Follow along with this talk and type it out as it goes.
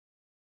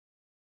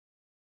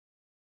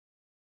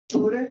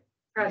Porter.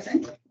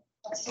 Present.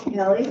 Mr.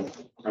 Kelly.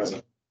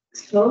 Present.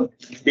 Ms. Cook.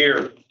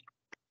 Here.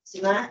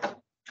 Mr. Matt.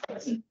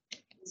 Present.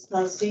 Ms.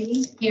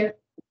 Paulson. Here.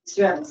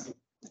 Mr. Robinson.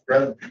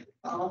 Present.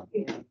 All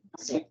here.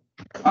 So,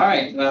 All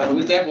right,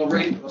 with that,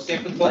 we'll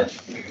stand for the pledge.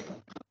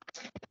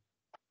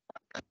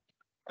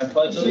 I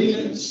pledge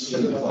allegiance to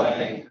the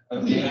flag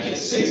of the United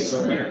States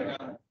of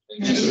America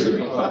and to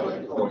the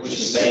republic for which it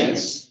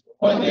stands,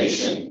 one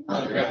nation,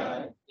 under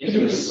God,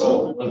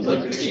 indivisible, with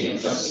liberty and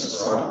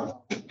justice for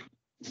all.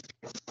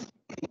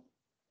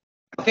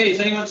 Okay, is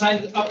anyone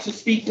signed up to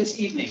speak this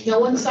evening? No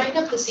one signed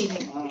up this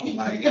evening. Oh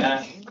my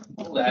gosh,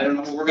 I don't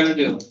know what we're gonna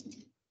do.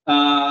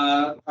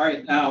 All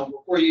right, now,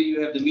 before you,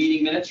 you have the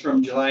meeting minutes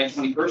from July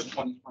 21st,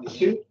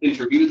 2022. Please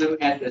review them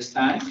at this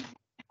time.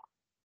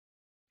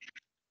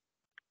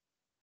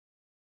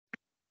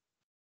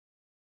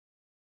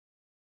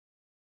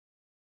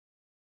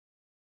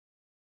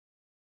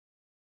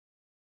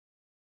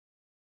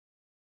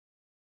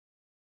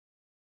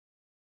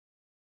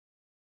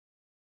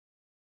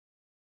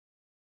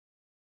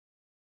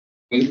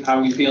 How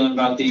are we feeling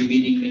about the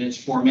meeting minutes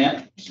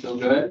format? Still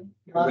good?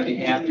 Everybody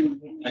happy?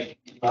 Like,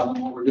 about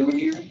what we're doing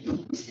here?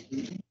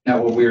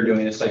 Not what we're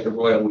doing, it's like a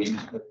royal week.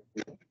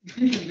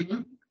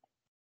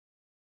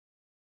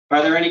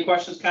 Are there any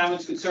questions,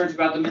 comments, concerns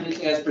about the minutes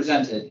as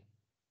presented?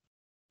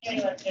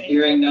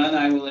 Hearing none,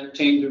 I will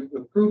entertain to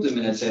approve the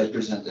minutes as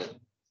presented.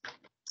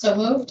 So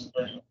moved.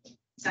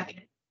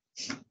 Second.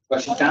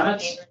 Questions,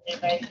 comments?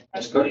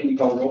 Ms. Cook, can you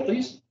call the roll,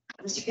 please?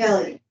 Mr.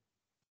 Kelly.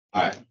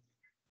 Aye.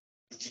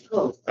 Mr.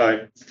 Cook.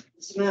 Aye.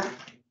 Mr. Matt.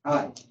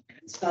 Aye.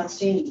 Ms.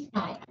 Paulson.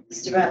 Aye.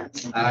 Mr.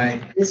 Robinson.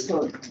 Aye. Ms.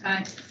 Cook.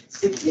 Aye.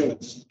 6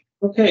 yeas.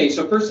 Okay,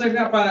 so first thing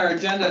up on our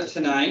agenda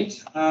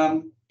tonight,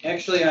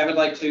 actually, I would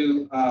like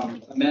to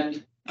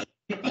amend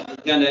the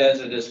agenda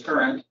as it is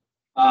current.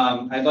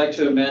 I'd like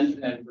to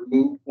amend and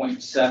remove point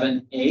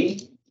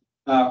 7A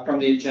from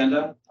the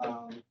agenda.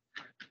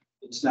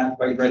 It's not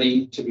quite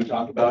ready to be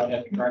talked about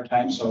at the current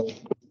time, so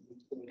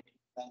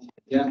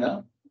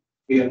agenda.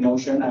 If you have a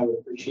motion, I would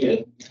appreciate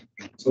it.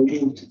 So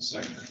moved.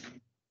 Second.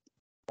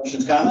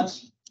 Questions,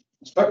 comments?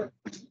 Ms. Cook?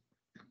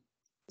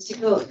 Mr.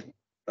 Cook.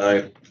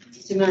 Aye.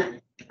 Mr.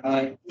 Matt.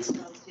 Aye. Ms.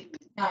 Paulson.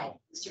 Aye.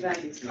 Mr.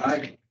 Robinson.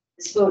 Aye.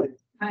 Ms. Porter.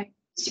 Aye.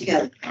 Mr.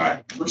 Kelly.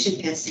 Aye.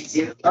 Motion passed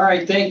 6-0. All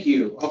right, thank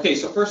you. Okay,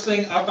 so first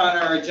thing up on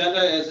our agenda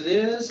as it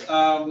is,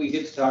 we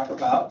get to talk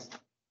about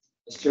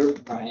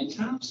Mr. Brian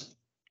Thompson.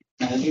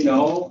 As you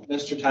know,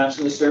 Mr.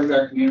 Thompson has served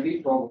our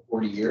community for over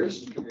 40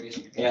 years in various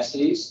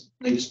capacities,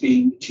 latest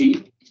being the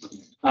chief.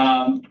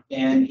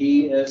 And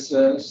he has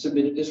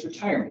submitted his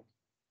retirement.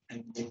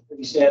 And we're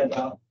pretty sad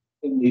about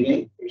him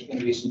leaving. There's going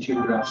to be some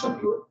teardrops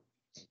up here.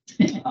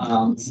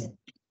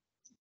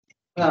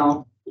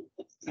 Well,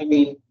 I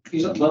mean,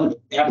 he's well,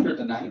 after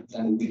the night,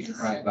 then we can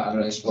cry about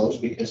it, I suppose,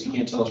 because he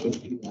can't tell us what to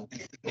do.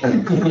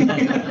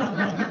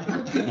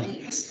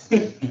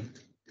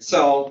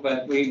 So,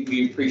 but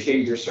we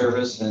appreciate your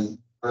service and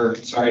we're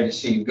sorry to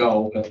see you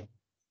go, but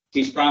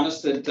he's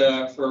promised that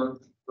for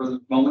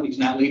the moment, he's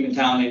not leaving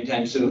town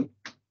anytime soon.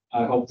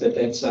 I hope that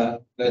that's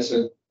a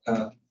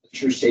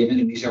true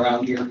statement and he's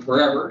around here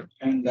forever.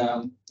 And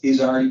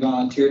he's already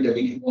volunteered that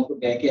we can welcome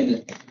back in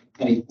at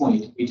any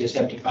point. We just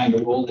have to find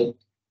a role that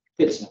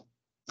fits him.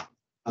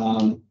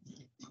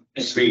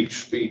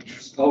 Speech.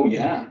 Oh,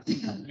 yeah.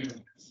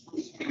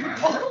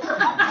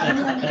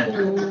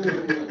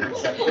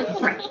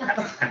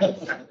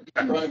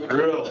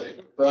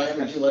 Really? Brian,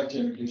 would you like to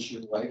introduce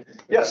your wife?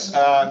 Yes,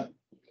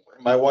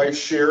 my wife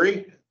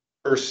Sherry,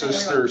 her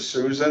sister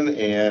Susan,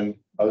 and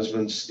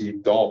husband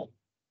Steve Dalton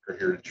are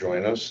here to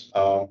join us.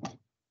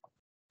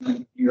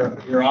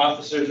 Your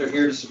officers are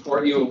here to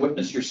support you and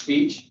witness your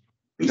speech.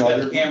 Who's got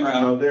the camera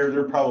out? No,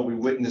 they're probably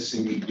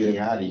witnessing me getting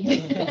out of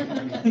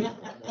here.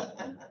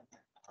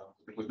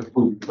 With the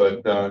food,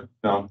 but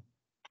no,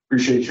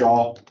 appreciate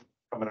y'all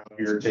coming out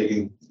here,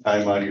 taking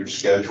time out of your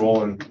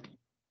schedule, and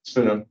it's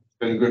been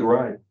a good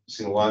ride.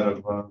 Seen a lot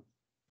of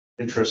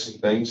interesting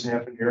things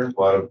happen here, a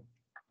lot of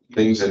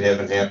things that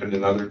haven't happened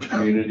in other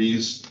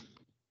communities.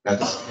 Not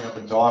that it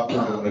happens often,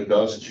 but when it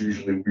does, it's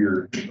usually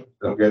weird.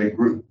 I've got a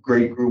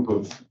great group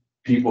of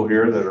people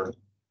here that are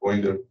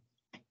going to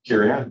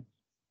carry on.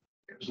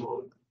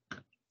 Absolutely.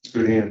 It's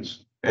good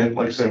hands. And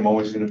like I said, I'm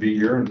always going to be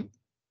here and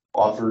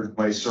offer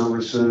my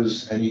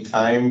services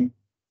anytime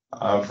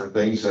for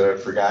things that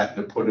I've forgotten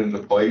to put into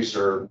place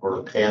or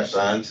pass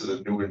on to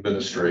the new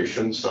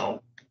administration.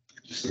 So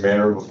just a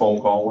matter of a phone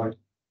call away.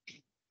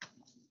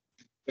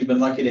 We've been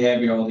lucky to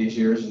have you all these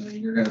years and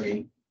you're going to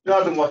be. No,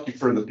 I've been lucky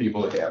for the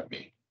people that have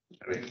me.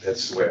 I mean,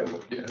 that's the way I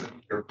look at it.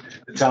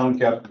 The town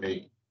kept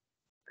me.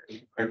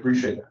 I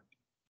appreciate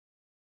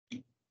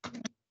that.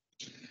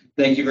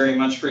 Thank you very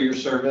much for your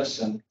service.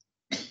 And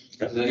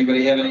does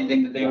anybody have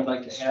anything that they would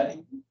like to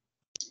add?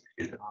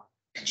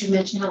 Could you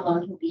mention how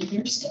long he'll be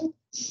here still?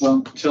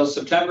 Well, till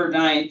September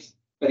 9th,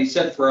 but he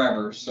said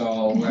forever.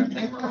 So I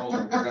think we're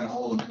going to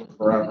hold him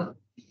forever.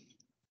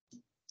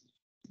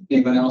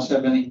 Anyone else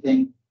have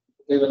anything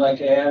they would like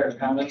to add or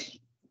comments?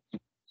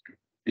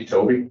 Hey,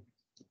 Toby,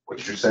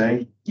 what you're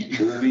saying?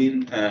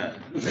 Moving, All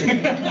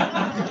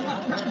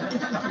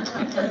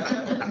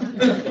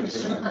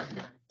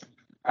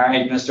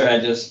right, Mr.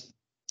 Hedges.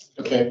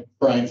 Okay,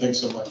 Brian, thanks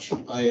so much.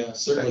 I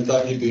certainly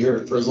thought you'd be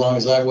here for as long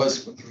as I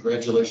was, but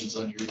congratulations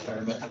on your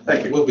retirement.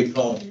 Thank you. We'll be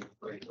calling you.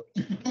 Right.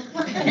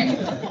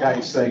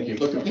 Guys, thank you.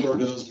 Looking forward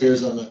to those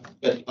beers on the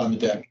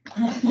deck.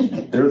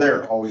 They're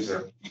there, always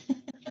there.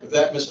 With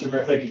that, Mr.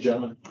 Mayor, thank you,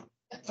 gentlemen.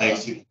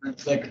 Thanks.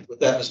 With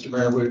that, Mr.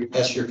 Mayor, we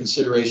ask your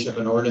consideration of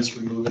an ordinance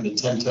removing the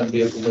 10-ton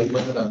vehicle weight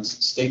limit on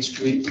State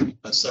Street,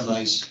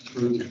 semis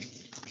through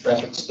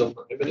traffic still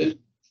prohibited.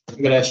 I'm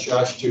going to ask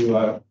Josh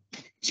to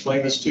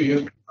explain this to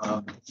you.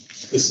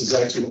 This is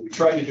actually what we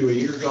tried to do a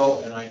year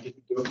ago, and I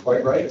didn't do it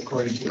quite right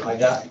according to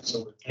IDOT,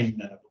 so we're cleaning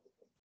that up.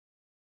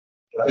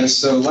 Yes,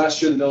 so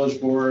last year, the village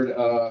board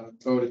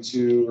voted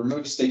to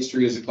remove State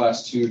Street as a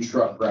class 2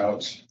 truck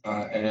route.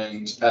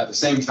 And at the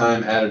same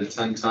time added a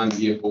 10-ton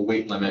vehicle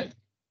weight limit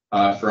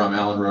from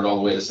Allen Road all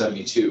the way to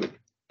 72.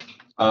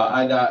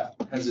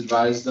 IDOT has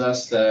advised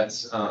us that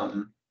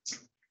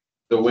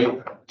the weight,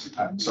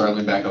 sorry, let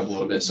me back up a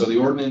little bit. So the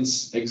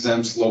ordinance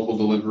exempts local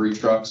delivery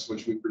trucks,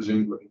 which we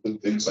presume would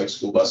include things like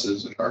school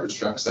buses and garbage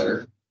trucks that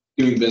are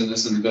doing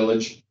business in the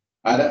village.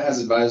 IDOT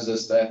has advised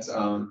us that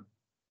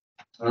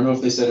I don't know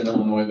if they said in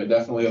Illinois, but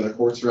definitely other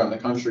courts around the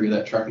country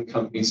that trucking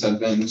companies have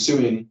been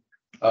suing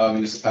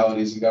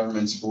municipalities and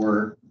governments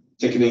for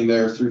ticketing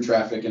their through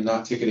traffic and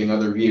not ticketing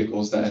other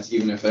vehicles that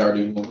even if they are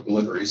doing local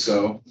delivery.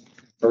 So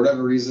for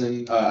whatever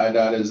reason,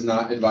 IDOT is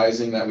not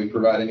advising that we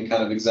provide any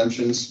kind of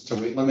exemptions to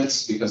weight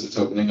limits because it's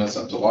opening us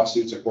up to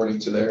lawsuits according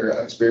to their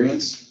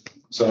experience.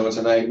 So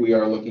tonight we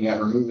are looking at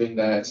removing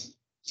that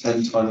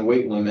 10-ton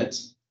weight limit.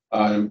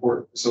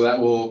 So that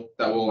will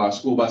allow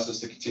school buses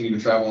to continue to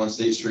travel on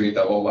State Street.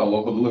 That will allow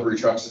local delivery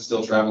trucks to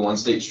still travel on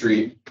State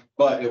Street,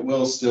 but it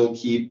will still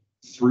keep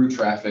through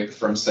traffic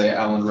from, say,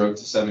 Allen Road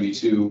to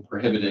 72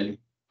 prohibited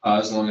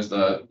as long as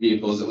the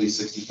vehicle is at least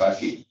 65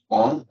 feet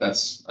long.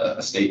 That's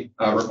a state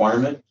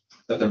requirement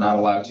that they're not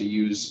allowed to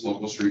use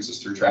local streets as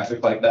through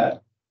traffic like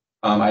that.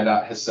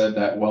 IDOT has said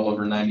that well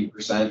over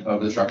 90%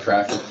 of the truck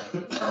traffic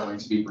are going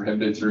to be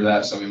prohibited through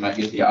that. So we might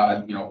get the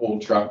odd,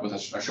 old truck with a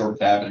short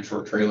cab and a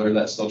short trailer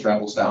that still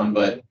travels down.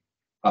 But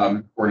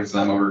according to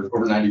them, over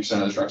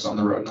 90% of the trucks on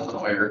the road in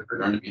Illinois are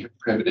going to be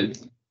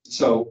prohibited.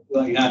 So,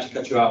 like, not to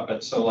cut you off,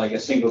 but so like a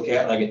single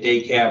cab, like a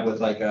day cab with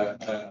like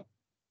a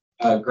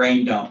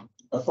grain dump.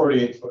 A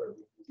 48-footer.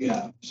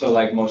 Yeah, so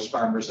like most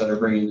farmers that are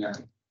bringing their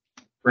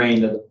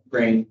grain to the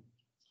grain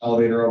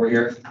elevator over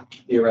here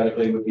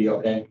theoretically would be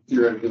okay.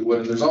 Theoretically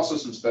would. There's also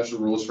some special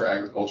rules for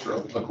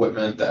agricultural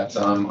equipment that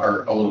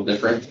are a little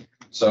different.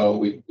 So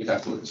we'd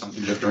have to look at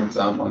something different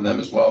on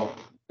them as well.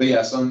 But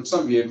yeah, some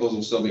vehicles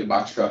will still be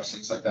box trucks,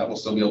 things like that will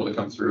still be able to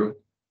come through.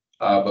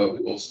 But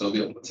we will still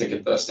be able to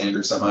ticket the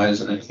standard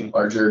semis and anything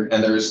larger.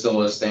 And there is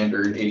still a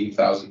standard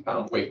 80,000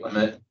 pound weight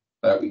limit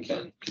that we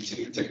can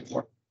continue to ticket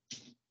for.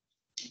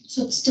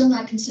 So it's still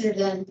not considered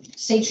then,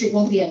 State Street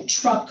won't be a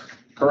truck.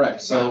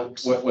 Correct. So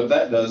what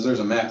that does,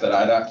 there's a map that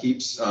IDOT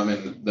keeps,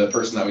 and the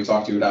person that we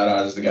talked to at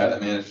IDOT is the guy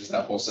that manages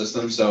that whole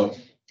system. So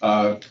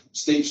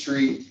State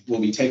Street will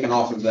be taken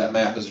off of that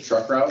map as a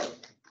truck route.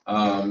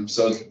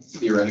 So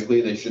theoretically,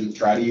 they shouldn't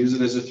try to use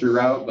it as a through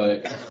route,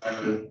 but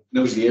whoever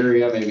knows the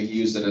area, maybe he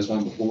used it as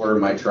one before,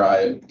 might try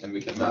it, and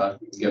we can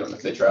get them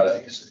if they try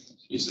to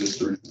use this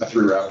through a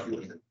through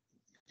route.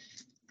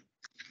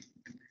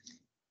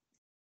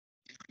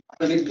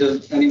 I think,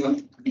 does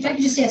anyone, If I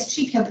could just ask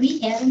Chief, have we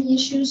had any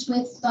issues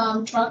with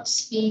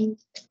trucks being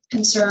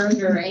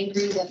concerned or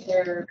angry that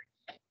they're,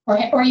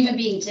 or even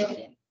being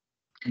ticketed?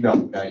 No,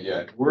 not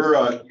yet.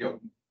 We're,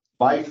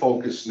 my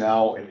focus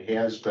now and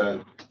has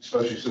been,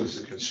 especially since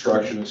the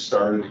construction has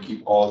started, to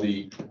keep all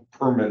the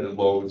permitted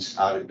loads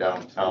out of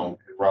downtown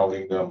and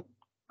routing them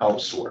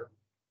elsewhere.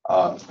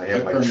 I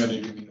have my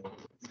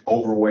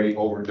overweight,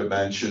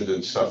 overdimensioned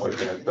and stuff like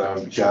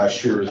that.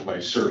 Josh here is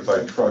my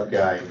certified truck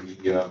guy.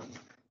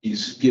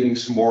 He's getting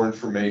some more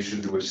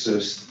information to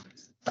assist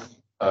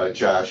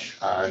Josh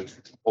on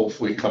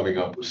hopefully coming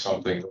up with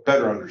something, a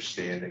better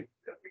understanding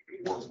that we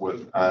can work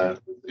with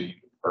the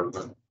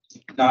department.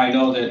 now I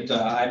know that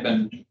I've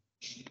been,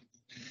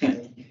 a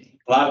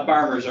lot of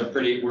farmers were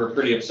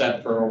pretty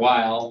upset for a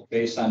while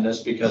based on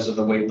this because of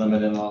the weight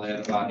limit and all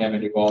that, about having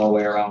to go all the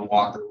way around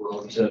Walker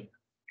Road to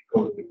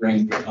go to the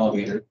grain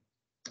elevator.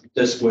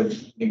 This would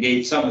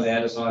negate some of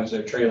that as long as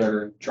their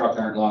trailer and truck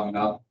aren't long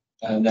enough.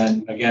 And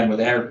then again, with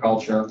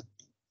agriculture,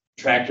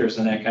 tractors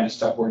and that kind of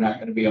stuff, we're not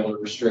going to be able to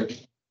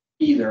restrict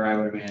either, I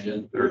would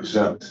imagine. They're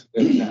exempt.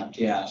 They're exempt,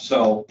 yeah.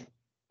 So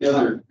The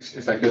other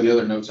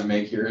note to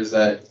make here is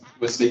that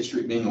with State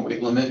Street being a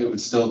weight limit, it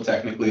would still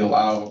technically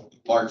allow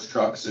large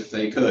trucks, if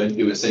they could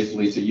do it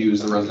safely, to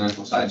use the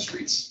residential side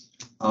streets.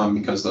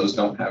 Because those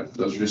are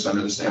just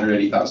under the standard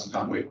 80,000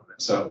 pound weight limit.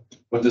 So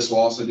what this will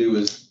also do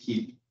is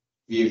keep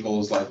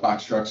vehicles like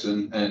box trucks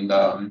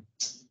and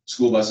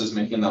school buses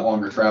making that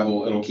longer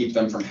travel. It'll keep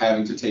them from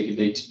having to take a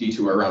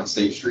detour around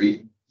State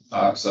Street.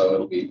 So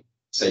it'll be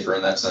safer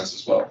in that sense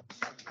as well.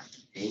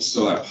 We'll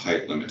still have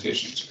height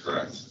limitations,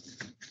 correct?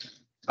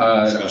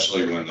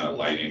 Especially when the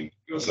lighting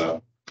goes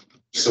up,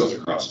 goes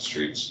across the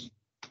streets,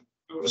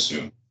 I would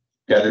assume.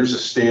 Yeah, there's a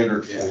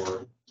standard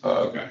for,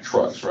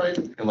 trucks, right?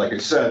 And like I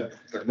said,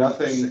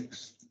 nothing,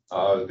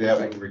 that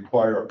would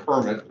require a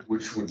permit,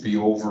 which would be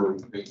over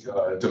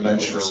the,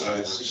 dimensional.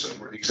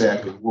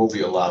 Exactly, will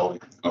be allowed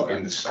Okay.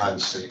 in the, on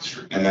State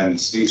Street. And then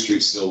State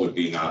Street still would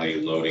be not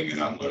a loading and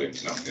unloading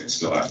zone. They'd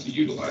still have to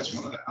utilize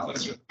one of the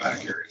alleys or the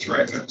back areas,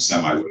 right? The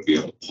semi would be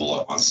able to pull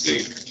up on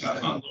State to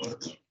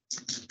unload.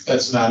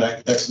 That's not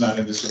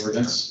in this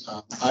ordinance.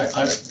 I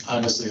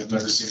honestly have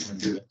never seen them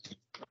do that.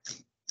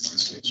 On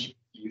State Street.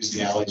 Use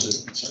the alleys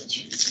as on State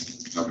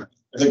Street. Okay.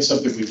 I think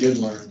something we did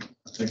learn,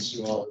 thanks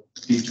to all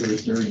the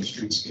detours during the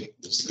streetscape,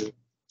 is that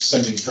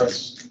sending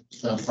trucks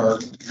down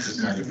Park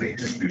is not a big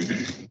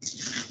thing.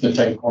 The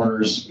tight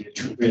corners, we had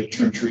to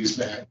trim trees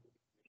back.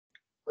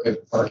 We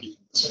have parking on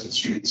the side of the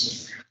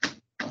streets.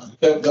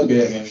 There'll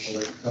be a handful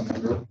that come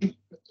through,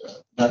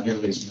 but not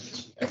nearly as many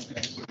as we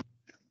have.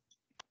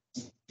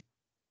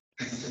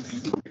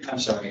 I'm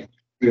sorry,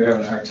 we were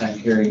having a hard time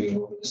hearing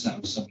you over the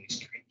sound of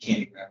somebody's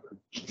candy wrapper.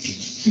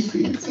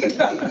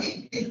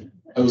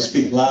 I will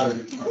speak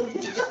louder.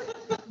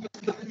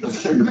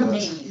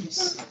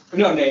 Names.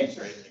 No names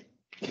or anything.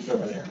 It's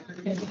over there.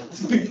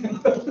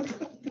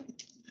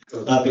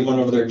 Not the one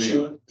over there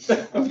chewing.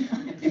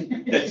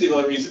 That's the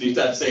only reason he's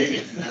not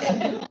saying it.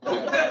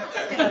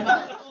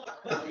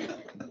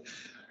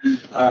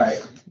 All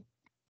right.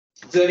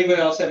 Does anyone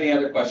else have any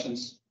other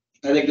questions?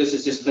 I think this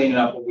is just cleaning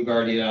up what we've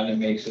already done and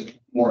makes it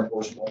more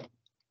enforceable.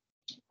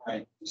 All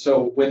right,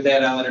 so with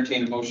that, I'll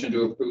entertain a motion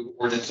to approve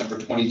ordinance number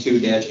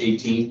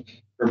 22-18,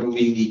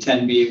 removing the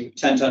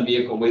 10-ton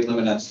vehicle weight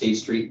limit on State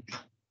Street.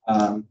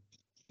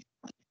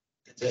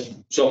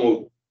 So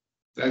moved.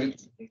 Second.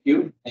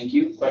 Thank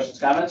you. Questions,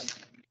 comments?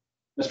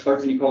 Ms.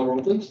 Clerk, can you call the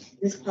roll, please?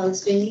 Ms.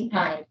 Paulson.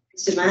 Aye.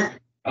 Mr. Matt.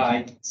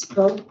 Aye. Mr.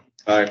 Cole.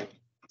 Aye.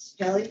 Mr.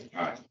 Kelly.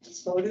 Aye.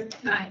 Ms. Fodor.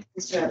 Aye.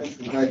 Mr.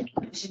 Robinson.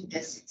 Motion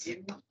passes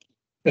 6-0.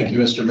 Thank you,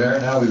 Mr. Mayor.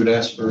 Now we would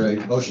ask for a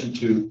motion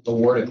to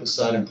award a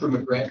facade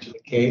improvement grant to the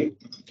cave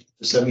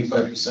for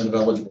 75% of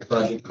eligible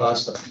project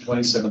costs up to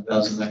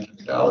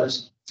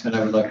 $27,900. And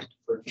I would like to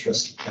defer to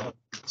trustee Kelly.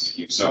 Thank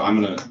you. So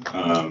I'm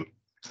gonna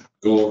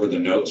go over the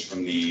notes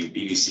from the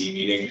BBC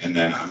meeting, and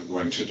then I'm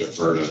going to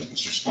defer to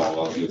Mr.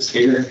 Smallwell, who is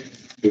here,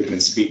 who can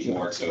speak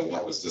more to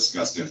what was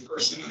discussed in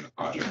person and the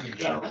project in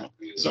general.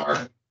 He is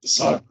our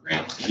facade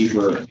grant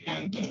keeper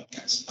and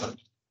expert.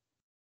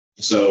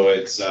 So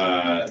it's,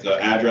 the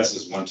address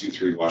is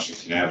 123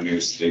 Washington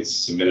Avenue. States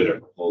submitted a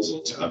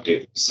proposal to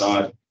update the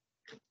facade.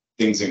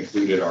 Things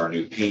included are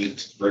new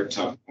paint, brick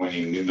top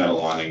pointing, new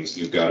metal awnings,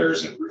 new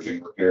gutters, and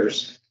roofing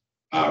repairs.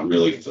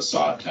 Really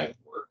facade type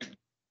work.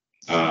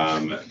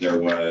 There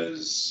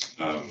was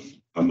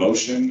a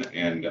motion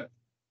and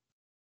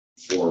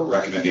for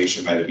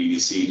recommendation by the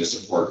BBC to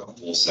support a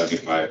full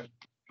 75%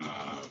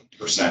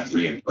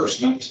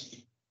 reimbursement.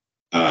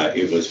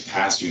 It was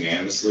passed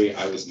unanimously.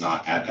 I was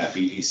not at that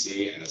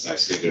BDC, and as I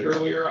stated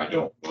earlier, I'm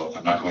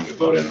not going to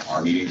vote in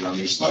our meeting on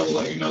this, so I will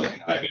let you know that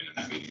had I been in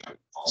that meeting, I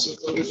also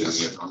voted in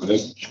the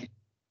affirmative.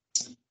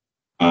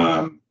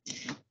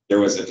 There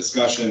was a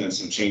discussion and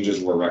some changes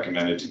were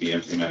recommended to be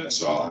implemented,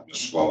 so I'll have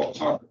Mr. Swallow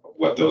talk about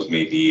what those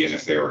may be and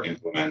if they were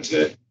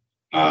implemented.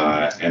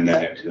 And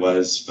then it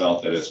was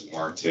felt that it's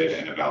warranted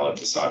and a valid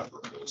facade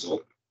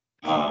proposal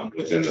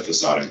within the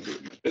facade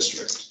improvement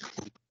district.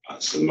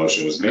 So the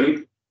motion was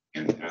made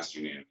and passed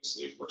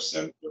unanimously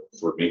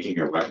for making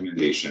a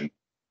recommendation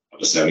of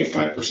a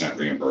 75%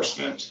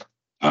 reimbursement.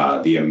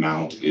 The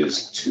amount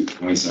is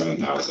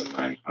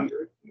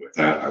 $27,900. With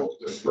that, I will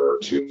defer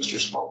to Mr.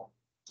 Small.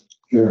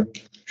 Sure.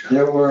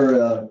 There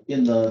were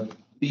in the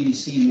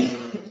BDC meeting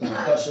some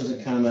questions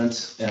and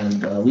comments,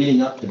 and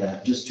leading up to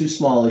that, just two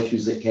small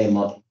issues that came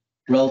up,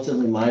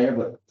 relatively minor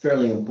but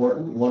fairly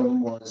important. One of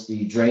them was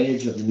the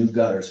drainage of the new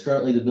gutters.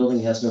 Currently, the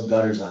building has no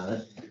gutters on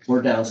it.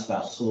 We're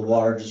downspout, so the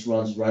water just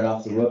runs right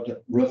off the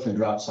roof and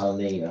drops on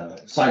the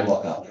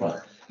sidewalk out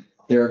front.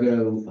 They're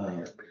going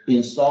to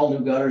install new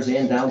gutters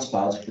and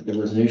downspouts, but there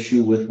was an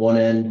issue with one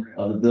end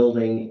of the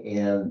building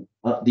and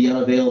the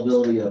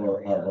unavailability of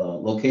a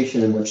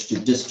location in which to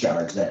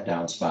discharge that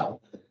downspout.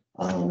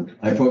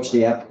 I approached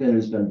the applicant,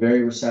 who's been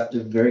very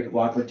receptive, very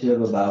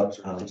cooperative about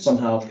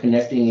somehow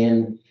connecting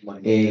in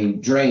a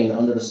drain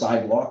under the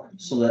sidewalk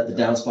so that the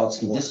downspouts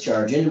can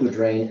discharge into a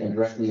drain and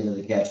directly into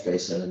the catch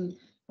basin. And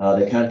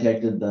they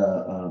contacted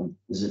the,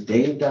 is it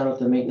Dave down at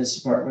the maintenance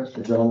department,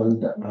 the gentleman?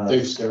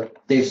 Dave Sterrett.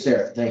 Dave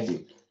Sterrett, thank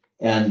you.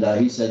 And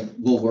he said,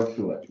 we'll work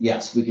through it.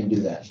 Yes, we can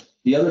do that.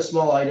 The other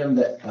small item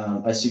that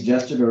I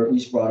suggested or at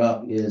least brought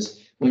up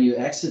is when you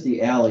exit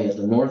the alley at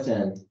the north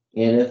end,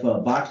 and if a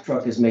box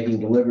truck is making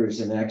deliveries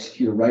and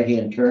execute a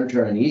right-hand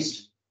turn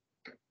east,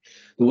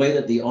 the way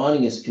that the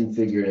awning is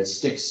configured,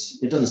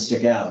 it doesn't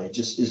stick out. It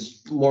just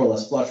is more or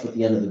less flush with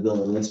the end of the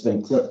building. It's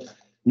been clipped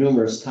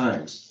numerous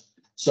times.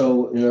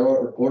 So in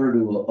order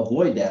to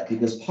avoid that,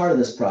 because part of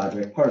this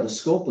project, part of the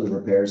scope of the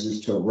repairs is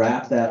to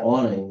wrap that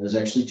awning, there's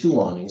actually two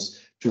awnings,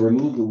 to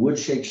remove the wood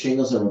shake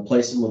shingles and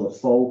replace them with a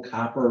faux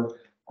copper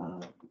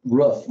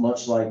roof,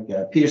 much like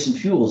Peterson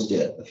Fuels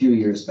did a few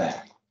years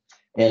back.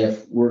 And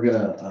if we're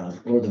gonna,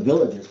 or the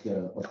village is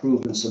gonna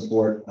approve and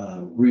support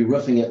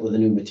re-roofing it with a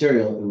new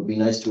material, it would be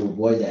nice to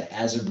avoid that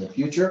hazard in the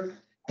future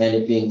and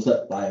it being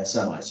clipped by a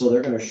semi. So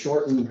they're gonna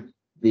shorten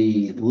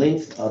the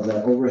length of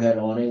that overhead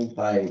awning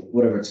by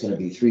whatever it's gonna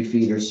be, 3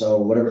 feet or so,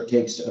 whatever it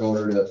takes in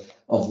order to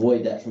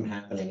avoid that from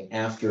happening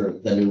after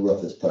the new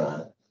roof is put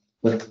on it.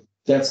 But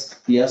that's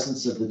the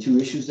essence of the two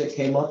issues that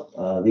came up.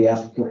 The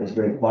applicant was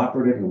very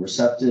cooperative and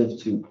receptive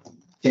to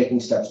taking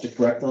steps to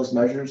correct those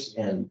measures.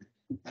 And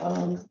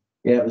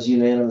yeah, it was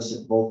unanimous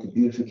at both the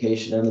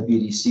beautification and the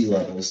BDC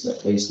levels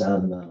that based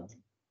on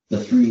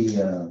the 3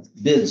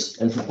 bids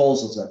and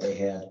proposals that they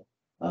had,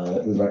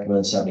 that we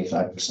recommend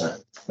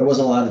 75%. There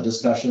wasn't a lot of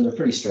discussion. They're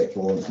pretty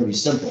straightforward, pretty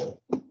simple,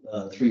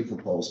 3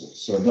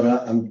 proposals. So, but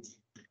I'm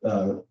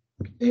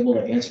able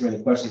to answer any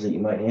questions that you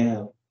might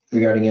have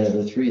regarding any of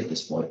the 3 at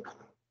this point.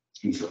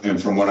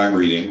 And from what I'm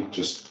reading,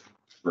 just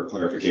for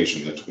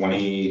clarification, the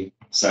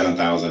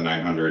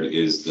 27,900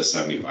 is the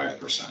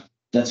 75%.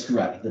 That's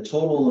correct. The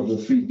total of the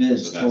 3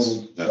 bids So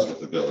total. that's what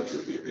the village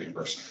would be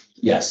reimbursing.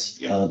 Yes,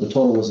 Yeah. the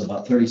total was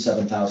about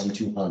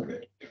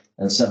 37,200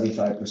 and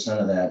 75%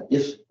 of that,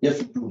 if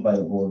approved by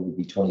the board, would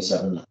be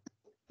 27.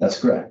 That's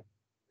correct.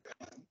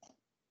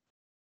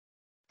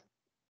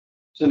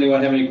 Does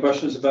anyone have any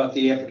questions about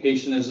the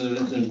application as it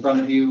is in front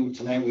of you?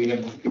 Tonight, we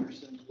have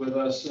Peterson with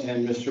us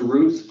and Mr.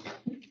 Ruth,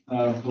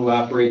 who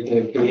operate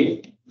the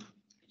gate.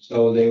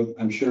 So they,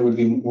 I'm sure, would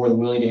be more than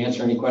willing to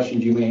answer any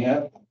questions you may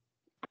have,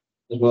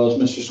 as well as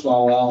Mr.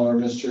 Smallwell or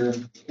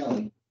Mr.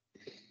 Kelly.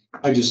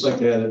 I'd just like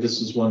to add that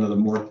this is one of the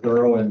more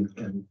thorough and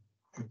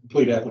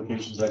complete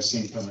applications I've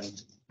seen come in.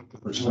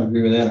 I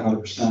agree with that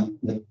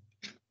 100%.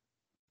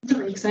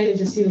 Really excited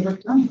to see the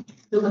work done.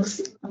 It looks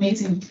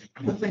amazing.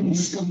 The thing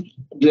is done.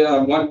 Yeah,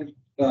 one,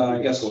 I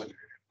guess,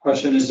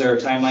 question, is there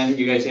a timeline that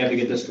you guys have to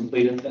get this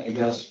completed, I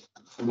guess?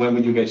 When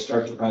would you guys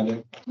start the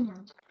project?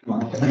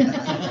 Tomorrow.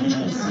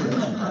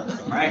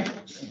 All right,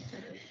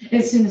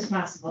 As soon as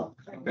possible.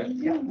 okay,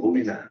 Yeah,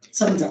 moving on.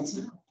 Someone's else.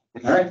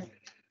 all right.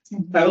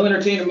 I will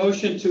entertain a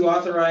motion to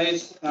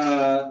authorize,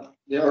 or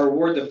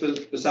award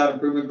the facade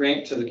improvement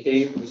grant to the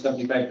cave for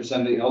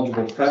 75% of the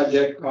eligible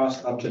project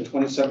cost up to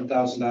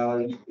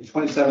 $27,000,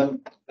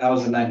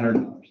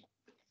 $27,900.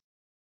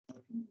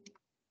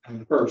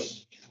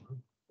 First.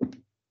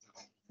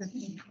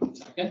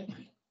 Second.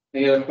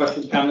 Any other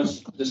questions,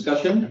 comments,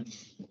 discussion?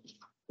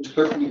 Ms.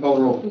 Clerk, can you call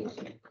the roll, please?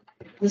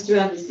 Mr.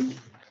 Robinson.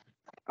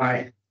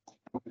 Aye.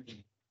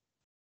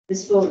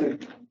 Ms. Fodor.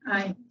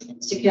 Aye.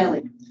 Mr.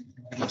 Kelly.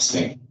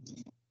 Abstain.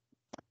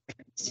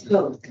 Mr.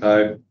 Cole.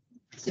 Aye.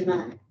 Mr.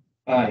 Matt.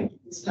 Aye.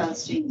 Ms.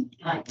 Paulson.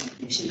 Aye.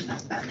 Motion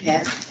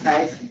passed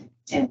 5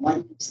 and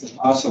 1 abstain.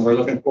 Awesome, we're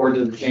looking forward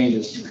to the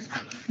changes.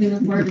 We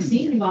look forward to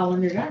seeing them all when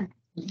they're done.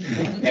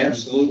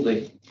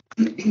 Absolutely.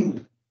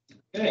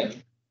 Okay.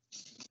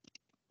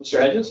 Mr.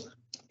 Hedges?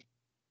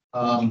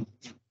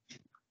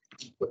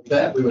 With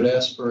that, we would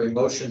ask for a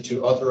motion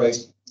to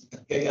authorize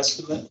pay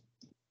estimate.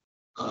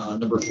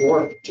 Number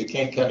 4, to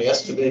Kane County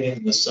Excavating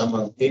in the sum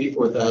of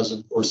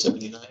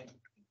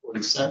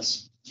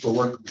 $84,479.40 for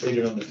work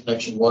completed on the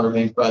connection water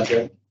main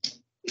project.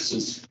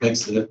 This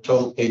makes the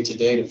total paid to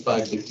date of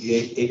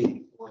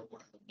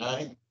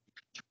 $558,884.9.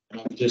 And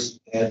I would just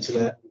add to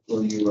that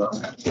before you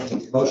take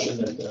the motion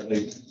that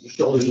the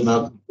shoulders are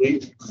now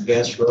complete on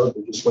Gas Road.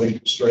 We're just waiting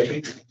for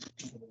striping.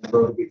 The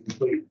road will be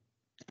complete.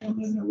 And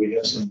then we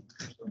have some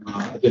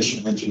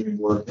additional engineering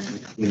work and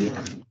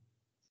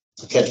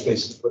the catch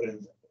basin put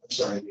in,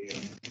 the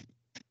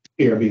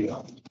PRB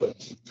valve.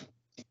 But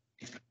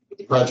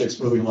the project's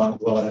moving along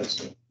well ahead.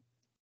 So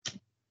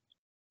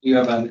You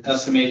have an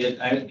estimated,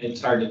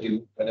 it's hard to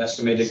do, but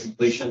estimated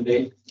completion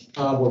date?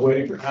 we're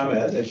waiting for comment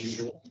as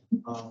usual.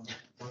 One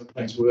of the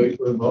things we wait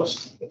for the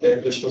most, but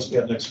they're supposed to be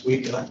up next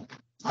week. And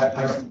I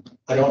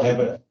don't have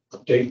an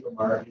update from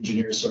our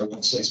engineers, so I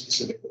won't say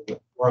specifically, but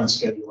we're on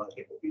schedule. I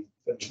think we'll be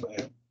finished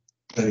by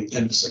the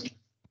end of September.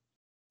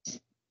 It's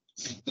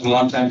a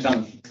long time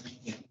coming.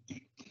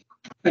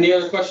 Any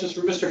other questions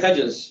for Mr.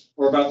 Hedges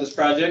or about this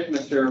project?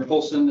 Mr.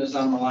 Polson is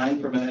on the line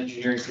from an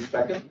engineering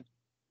perspective.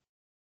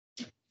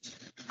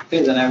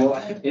 Okay, then I will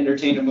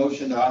entertain a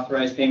motion to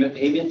authorize payment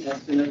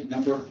estimate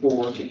number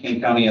 4 to Kane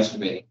County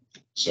Excavating.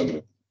 So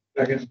moved.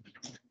 Second.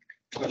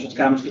 Questions,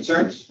 comments,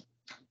 concerns?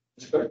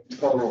 Ms. Clerk,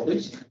 call the roll,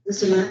 please.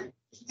 Mr. Matt.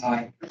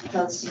 Aye. Ms.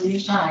 Paulson.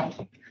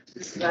 Aye.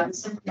 Mr.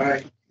 Robinson.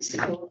 Aye.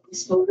 Mr. Cole.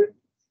 Ms. Fodor.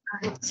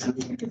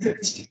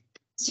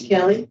 Mr.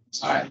 Kelly.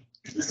 Aye.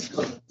 Mr.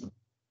 Cole.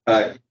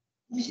 Aye.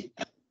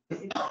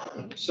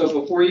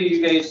 So before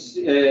you guys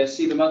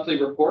see the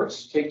monthly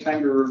reports, take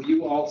time to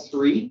review all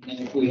 3. And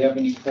if we have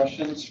any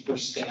questions for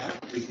staff,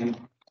 we can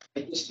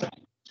take this time.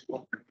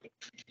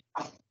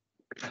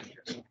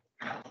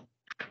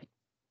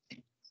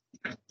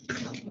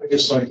 I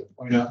just like to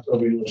point out,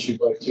 Toby, unless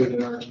you'd like to,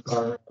 that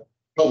our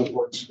public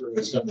works crew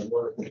has done the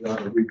work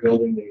on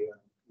rebuilding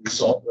the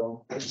salt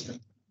dome.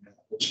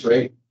 It's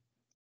great.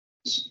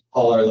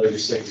 All our labor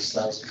saves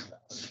thousands of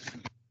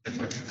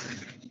dollars.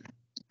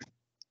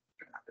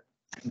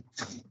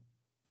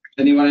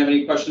 Anyone have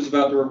any questions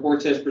about the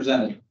reports as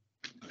presented?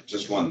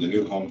 Just one, the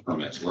new home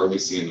permits, where are we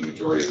seeing the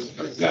majority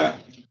of that?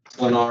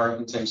 Lennar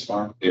and Thames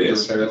Farm. It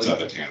is, Fairly. it's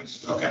other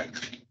towns, okay.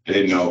 I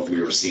didn't know if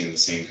we were seeing the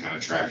same kind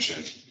of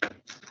traction.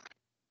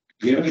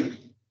 Do you have any,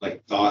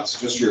 like, thoughts,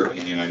 just your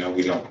opinion, I know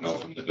we don't know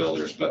from the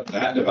builders, but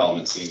that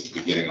development seems to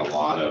be getting a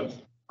lot of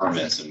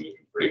permits and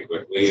moving pretty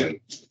quickly, and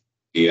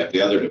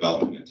the other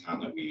development in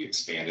town that we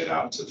expanded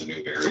out to the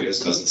new areas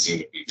doesn't seem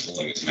to be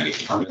pulling as many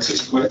permits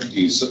as quick. Do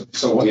you, So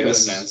do one you have a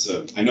thing, sense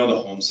of, I know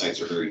the home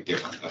sites are very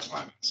different, that's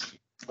why I'm asking.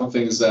 one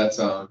thing is that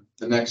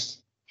the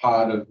next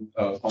pod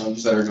of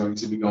homes that are going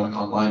to be going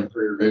online in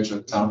Prairie Ridge are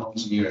the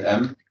townhomes in Unit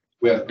M.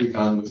 We had a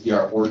pre-con with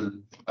DR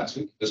Horton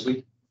this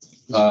week,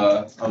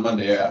 on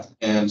Monday, yeah.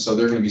 And so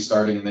they're gonna be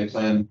starting and they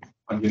plan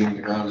on getting in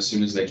the ground as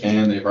soon as they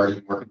can. They've already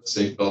been working with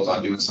Safe Built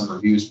on doing some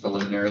reviews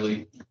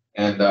preliminarily.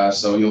 And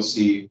so you'll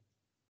see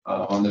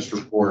on this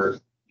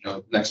report,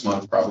 next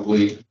month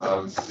probably,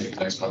 maybe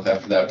next month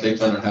after that, they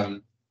plan on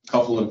having a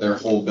couple of their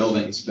whole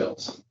buildings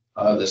built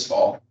this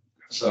fall.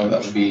 So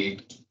that would be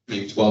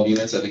maybe 12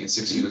 units. I think it's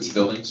 6 units a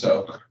building.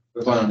 So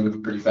we're planning on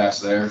moving pretty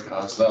fast there.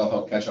 So that'll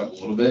help catch up a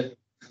little bit.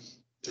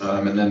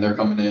 And then they're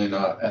coming in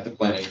at the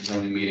planning and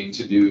zoning meeting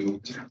to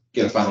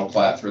get a final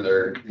plat for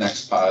their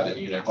next pod in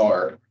Unit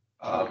R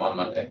on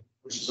Monday.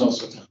 Which is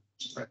also.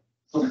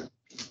 So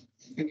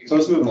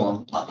it's moving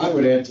along. I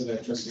would add to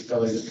that, Trustee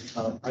Kelly,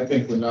 that I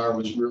think Lennar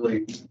was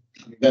really,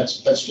 I mean,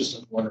 that's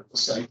just a wonderful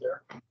site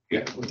there.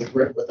 Yeah. With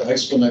the high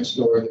school next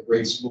door, the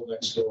grade school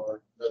next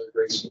door, another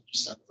grade school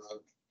just down the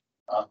road.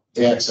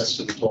 The access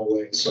to the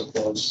tollway is so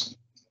close.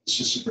 It's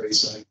just a great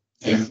site.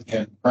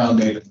 And Crown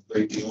made a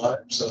great deal on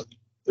it. So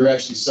they're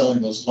actually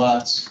selling those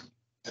lots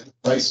at the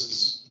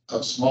prices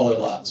of smaller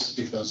lots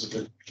because of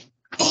the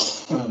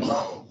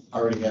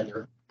already had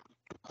their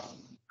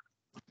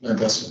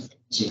investment.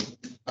 So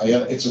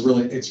yeah,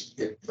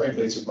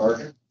 frankly, it's a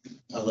bargain.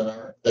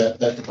 Lennar, that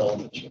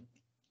development.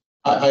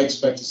 I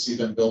expect to see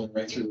them building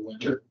right through the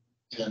winter.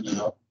 And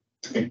I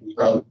think we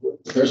probably,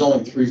 there's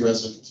only 3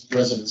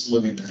 residents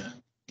living there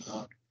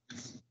now.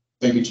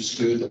 Maybe just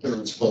 2, the third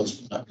one's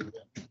closed, but not for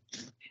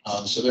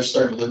them. So they're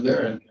starting to live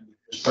there and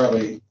there's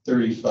probably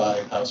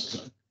 35 houses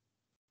on it.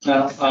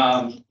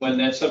 Now, when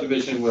that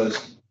subdivision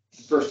was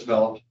first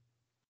developed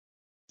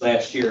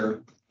last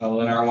year,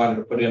 Lennar wanted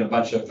to put in a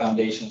bunch of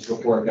foundations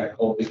before it got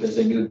cold because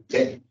they knew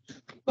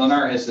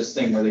Lennar has this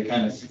thing where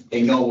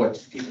they know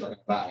what people are going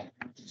to buy.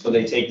 So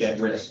they take that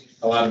risk.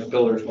 A lot of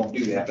builders won't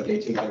do that, but they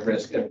take that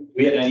risk. Have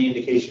we had any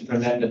indication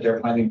from them that they're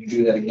planning to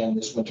do that again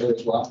this winter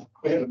as well?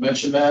 We haven't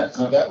mentioned that.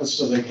 That was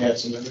so they had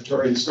some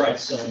inventory to start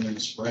selling in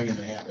the spring and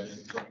they have it in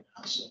right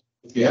now. So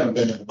if you haven't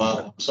been in the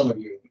model, some of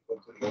you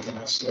look at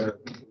us there.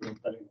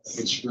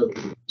 It's really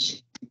good. So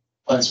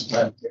find some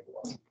time to take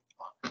a look.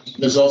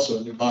 There's also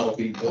a new model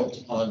being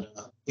built on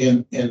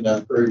in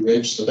Prairie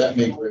Ridge, so that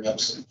may bring up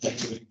some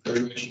activity in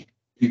Prairie Ridge.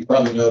 You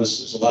probably noticed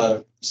there's a lot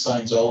of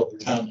signs all over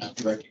town now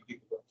directing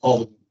people to all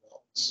the new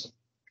developments. So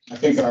I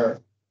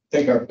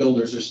think our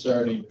builders are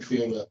starting to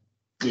feel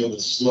the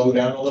slow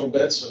down a little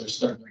bit, so they're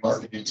starting to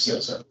market and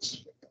sales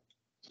efforts.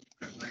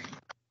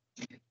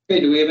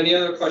 Okay, do we have any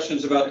other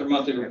questions about the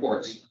monthly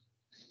reports?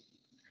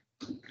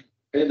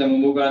 Okay, then we'll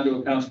move on to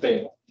accounts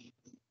payable.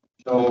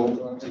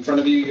 So in front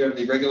of you, you have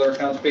the regular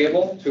accounts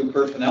payable to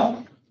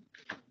personnel.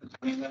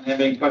 Anyone have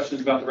any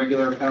questions about the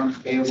regular accounts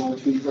payable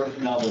to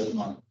personnel this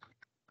month?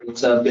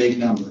 It's a big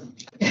number.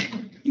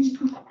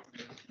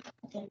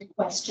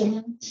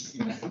 Question.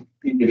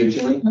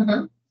 Individually?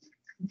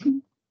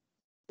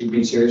 You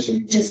being serious? Or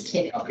you- Just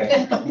kidding.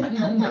 Okay. I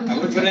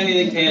wouldn't put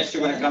anything past you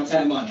when it comes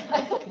to money.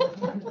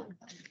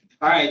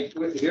 All right,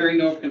 with hearing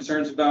no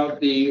concerns about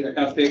the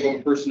accounts payable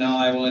to personnel,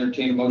 I will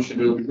entertain a motion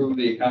to approve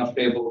the accounts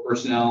payable to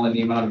personnel in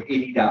the amount of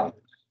 $80.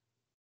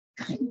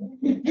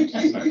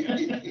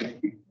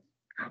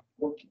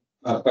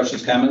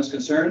 Questions, comments,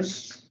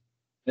 concerns?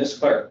 Ms.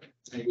 Clerk,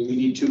 maybe we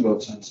need 2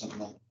 votes on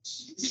some of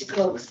this. Mr.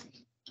 Cole,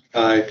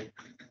 Aye.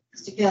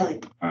 Mr. Kelly,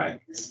 Aye.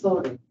 Ms.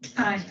 Fodor,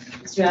 Aye.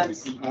 Mr.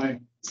 Robinson, Aye.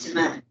 Mr.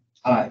 Matt,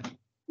 Aye.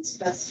 Ms.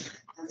 Buster,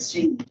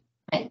 Stream.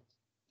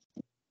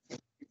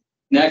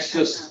 Next,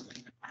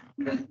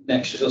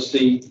 you'll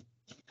see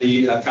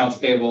the accounts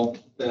payable,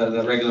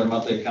 the regular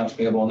monthly accounts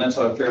payable, and that's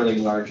a fairly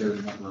larger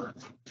number.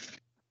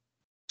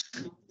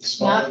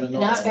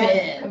 Not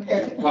bad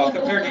compared to. Well,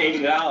 compared to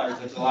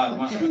 $80, it's a lot of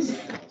money.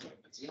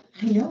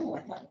 I know,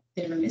 I thought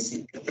they were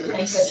missing. My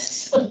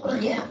goodness.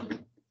 Yeah. Do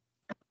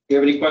you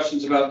have any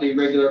questions about the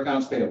regular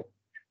accounts payable?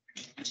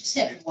 I just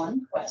have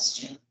one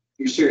question.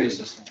 You're serious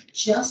this time?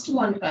 Just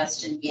one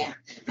question, yeah.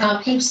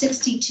 Page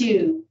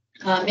 62,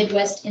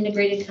 Midwest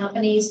Integrated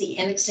Companies, the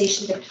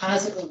annexation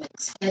deposit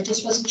limits. I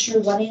just wasn't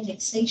sure what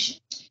annexation.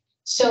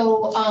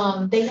 So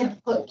they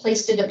have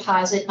placed a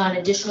deposit on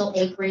additional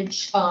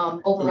acreage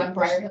over on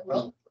Briar Hill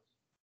Road.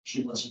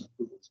 She wasn't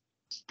approved.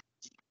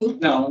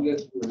 No.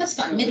 That's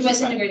fine,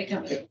 Midwest Integrated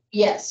Company.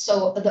 Yes,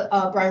 so the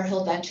Briar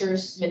Hill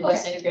Ventures,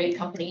 Midwest Integrated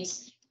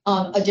Companies,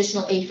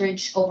 additional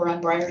acreage over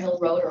on Briar Hill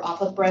Road or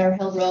off of Briar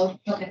Hill Road.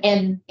 Okay.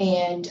 And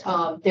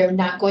they're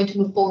not going to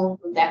move forward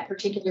with that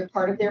particular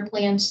part of their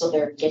plan, so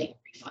they're getting a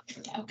refund for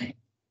that. Okay.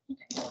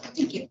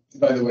 Thank you.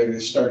 By the way, they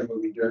started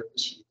moving dirt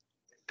this week.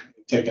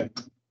 They've taken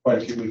quite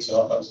a few weeks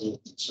off. I was a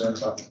little concerned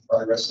about the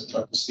progress. I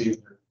talked to Steve.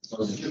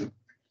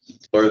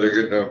 Are they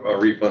getting a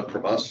refund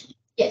from us?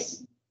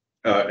 Yes,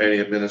 Any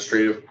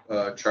administrative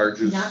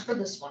charges? not for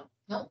this one,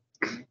 no.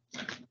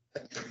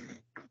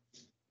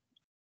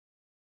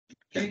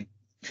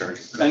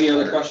 Charges? Any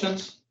other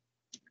questions?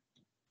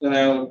 Then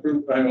I will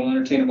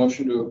entertain a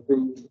motion to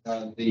approve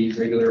the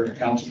regular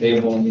accounts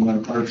payable in the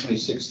amount of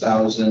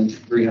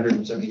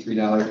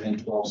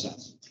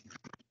 $126,373.12.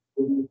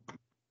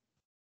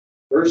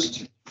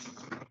 First,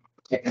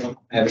 I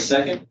have a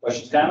second.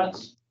 Questions,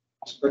 comments?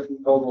 Clerk, can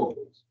you call the roll,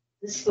 please?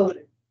 Ms.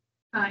 Fodor.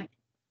 Aye.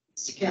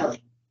 Mr.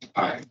 Kelly.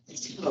 Aye.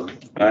 Mr. Hope.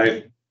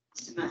 Aye.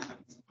 Mr. Miles.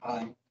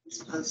 Aye.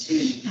 Ms.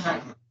 Paulson.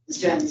 Aye.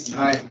 Mr. Anderson.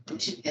 Aye.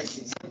 Motion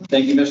passes.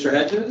 Thank you, Mr.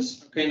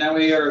 Hedges. Okay, now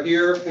we are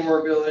here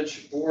for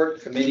Village Board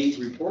Committee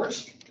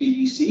reports,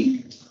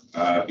 BDC.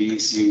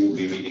 BDC will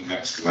be meeting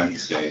next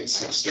Wednesday at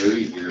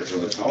 6:30 here at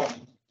Village Hall.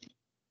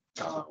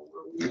 Where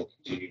we will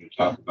continue to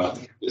talk about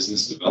the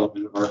business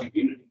development of our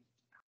community.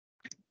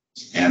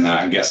 And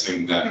I'm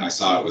guessing that I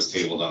saw it was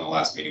tabled on the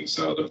last meeting,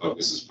 so the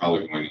focus is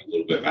probably going a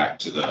little bit back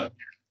to the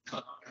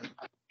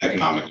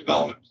economic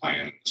development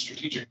plan and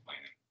strategic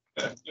planning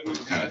that we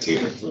kind of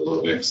tabled for a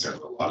little bit because there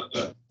were a lot of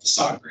the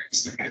SOD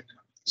grants that had come.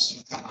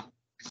 So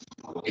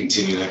we'll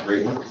continue that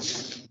great work.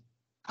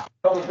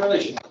 Public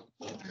relations.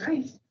 All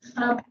right.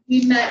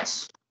 We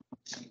met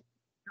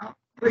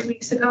 3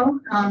 weeks ago,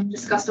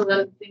 discussed a lot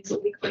of things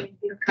that we couldn't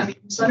be coming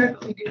newsletter,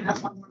 but we do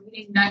have one more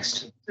meeting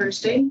next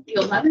Thursday, the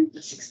 11th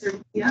at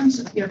 6:30 p.m.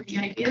 So if you have any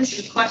ideas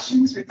or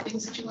questions or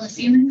things that you want to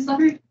see in the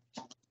newsletter,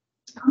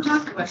 come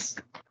talk to us.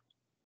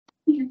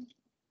 Yeah.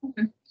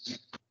 Okay.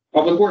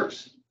 Public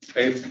Works.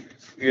 Hey,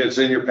 it's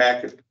in your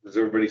packet. Has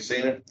everybody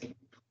seen it?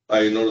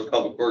 I noticed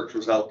Public Works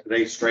was out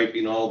today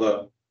striping all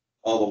the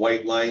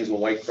white lines and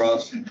white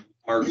cross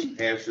marks and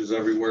hashes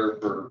everywhere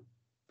for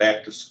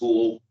back to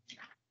school.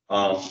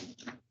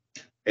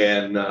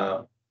 And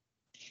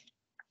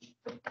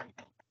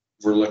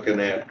we're looking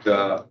at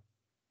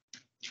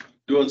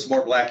doing some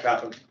more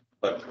blacktopping,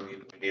 but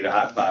we need a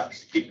hot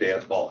box to keep the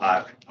asphalt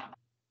hot.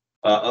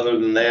 Other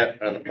than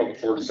that, on the Public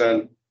Works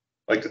end,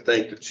 I'd like to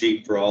thank the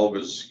chief for all of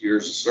his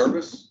years of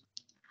service.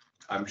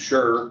 I'm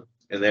sure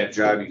in that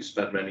job you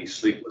spent many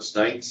sleepless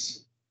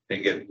nights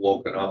and get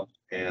woken up,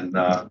 and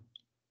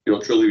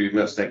you'll truly be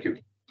missed. Thank you.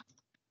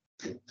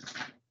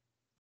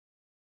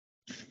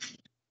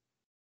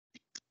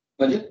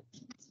 Budget.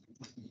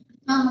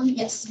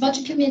 Yes, the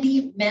Budget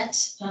Committee met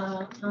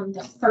on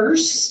the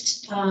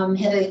 1st,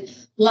 had a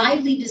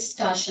lively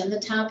discussion. The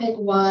topic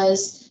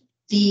was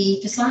the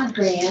facade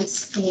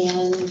grants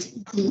and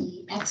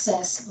the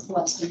excess of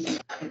what's been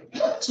done.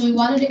 So we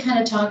wanted to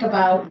kind of talk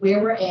about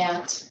where we're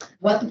at,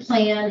 what the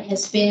plan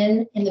has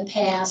been in the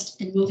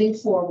past and moving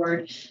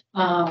forward.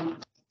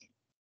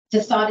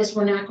 The thought is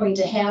we're not going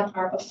to have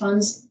ARPA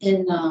funds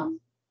in,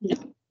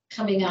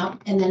 coming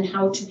up, and then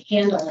how to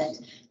handle it.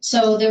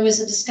 So there was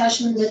a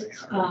discussion with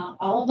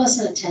all of us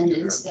in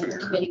attendance. The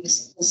committee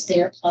was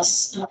there,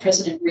 plus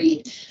President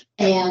Reed.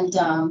 And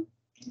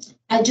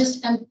I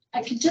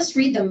could just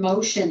read the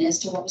motion as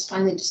to what was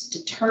finally just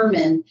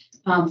determined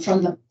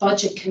from the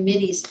Budget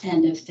Committee's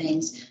end of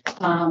things.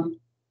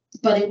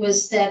 But it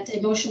was that the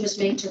motion was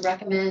made to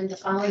recommend the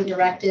following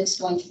directives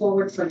going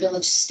forward for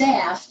village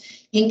staff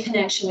in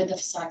connection with the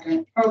facade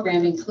grant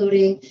program,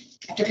 including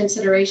after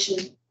consideration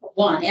of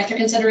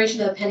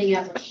the pending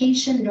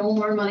application, no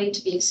more money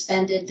to be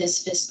expended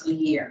this fiscal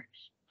year.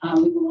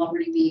 We will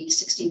already be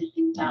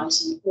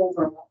 69,000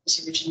 over what was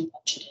originally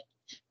budgeted.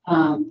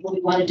 But we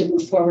wanted to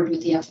move forward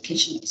with the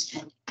application that was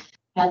pending.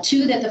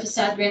 2, that the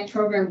facade grant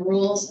program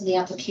rules and the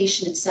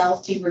application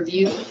itself be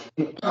reviewed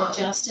and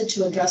adjusted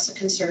to address the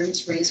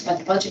concerns raised by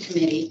the Budget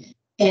Committee.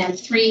 And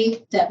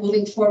 3, that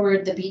moving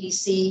forward, the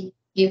BDC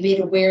be made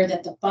aware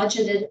that the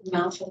budgeted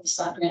amount for the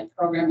facade grant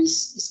program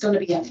is going to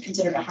be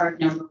considered a hard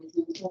number with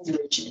no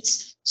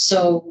overages.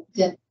 So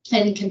that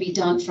planning can be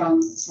done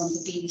from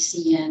the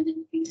BDC end and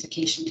the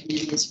beautification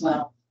committee as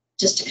well,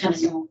 just to kind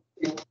of know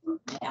where we're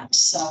at.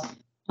 So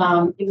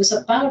it was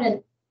about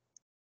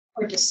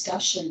our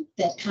discussion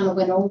that kind of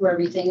went over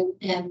everything.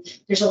 And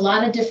there's a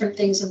lot of different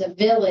things in the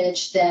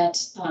village that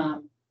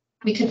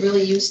we could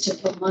really use to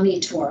put money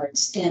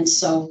towards. And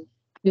so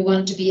we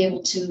wanted to be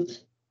able to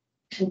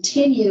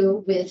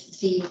continue with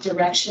the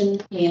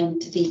direction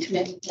and the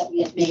commitment that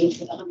we had made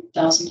for the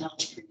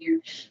 $100,000 per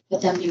year,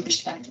 but then be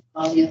respectful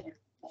of all the other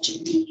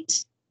budget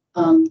needs.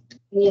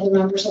 Any other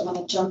members that want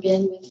to jump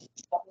in with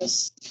what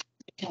was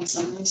kind of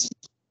summarized?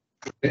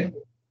 Okay.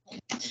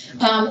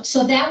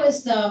 So that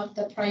was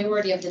the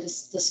priority of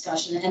this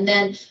discussion. And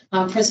then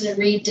President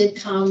Reed did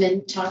come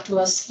and talk to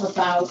us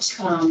about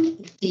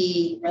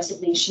the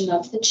resignation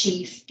of the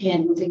chief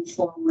and moving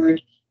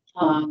forward,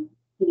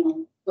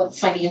 what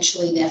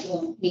financially that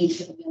will mean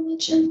for the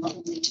village and what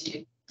we need to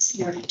do.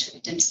 in order to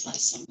identify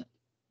somebody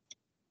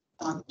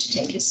to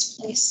take his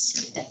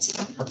place, if that's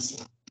even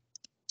possible.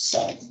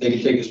 So They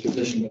can take his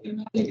position, but they're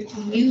not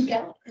taking. you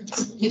got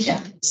it, you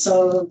got it.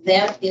 So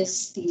that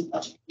is the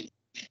budget.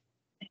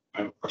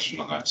 I have a question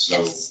on that.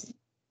 So Yes.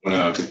 when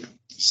a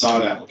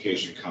facade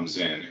application comes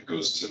in, it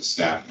goes to the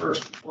staff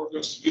first before it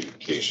goes to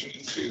beautification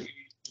into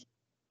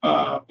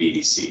the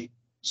BDC.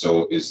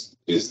 So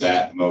is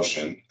that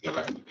motion, the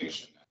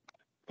recommendation, that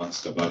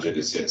once the budget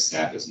is hit,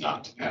 staff is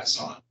not to pass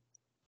on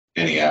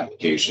any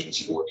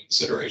applications for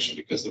consideration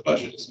because the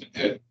budget has been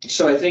hit?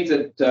 So I think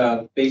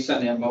that, based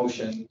on that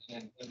motion,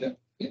 and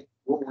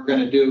what we're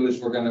gonna do is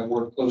we're gonna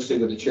work closely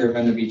with the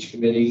chairman of each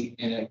committee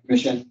and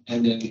commission,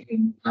 and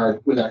then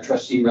with our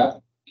trustee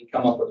rep, and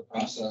come up with a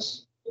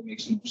process that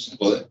makes more sense.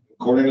 Well,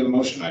 according to the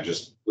motion I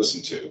just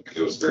listened to,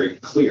 it was very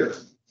clear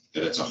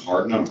that it's a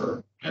hard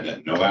number and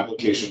that no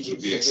applications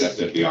would be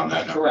accepted beyond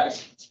that number.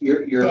 Correct.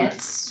 You're,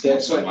 that's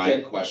So what, my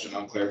question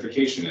on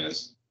clarification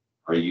is,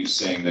 are you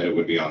saying that it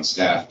would be on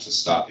staff to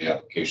stop the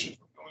application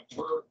from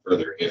going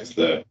further if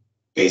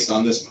based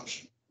on this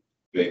motion,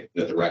 that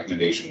the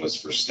recommendation was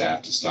for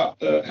staff to stop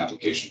the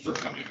application from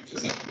coming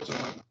because that was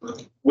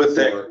further?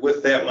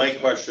 With that, my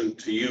question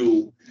to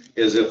you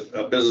is if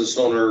a business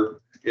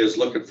owner is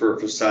looking for a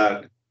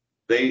facade,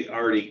 they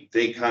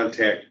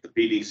contact the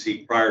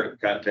BDC prior to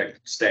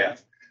contacting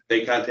staff.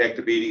 They contact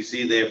the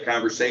BDC, they have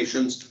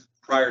conversations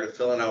prior to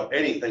filling out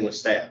anything with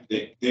staff.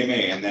 They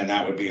may, and then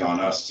that would be on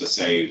us to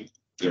say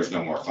there's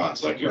no more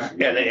funds, like you're.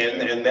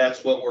 And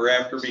that's what we're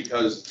after,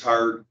 because it's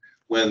hard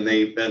when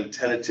they've been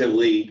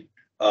tentatively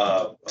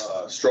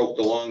stroked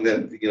along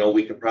that, you know,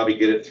 we could probably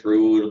get it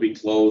through, it'll be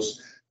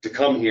close, to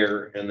come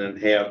here and then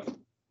have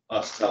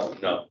us tell them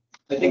no.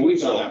 I think we've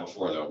done that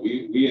before, though.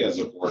 We as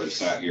a board have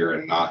sat here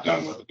and not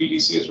done what the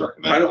BDC has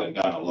recommended and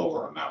done a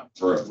lower amount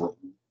for a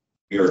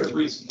myriad of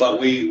reasons.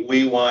 But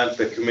we want,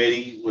 the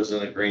committee was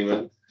in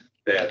agreement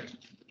that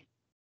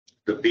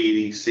the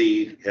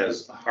BDC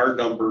has a hard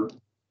number.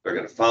 They're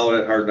gonna follow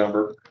that hard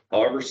number.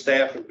 However,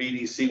 staff and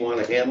BDC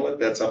want to handle it,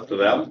 that's up to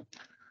them.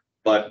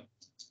 But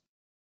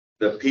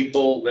the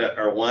people that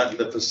are wanting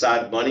the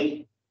facade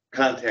money,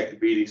 contact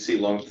the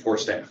BDC long before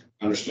staff.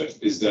 Understood.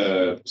 Is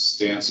the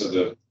stance of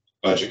the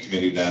budget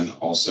committee then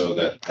also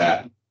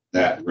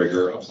that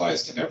rigor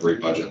applies to every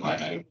budget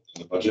line item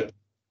in the budget?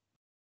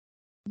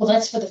 Well,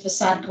 that's for the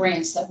facade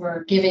grants that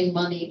we're giving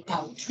money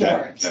out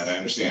towards. That I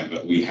understand,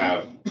 but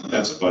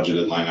that's a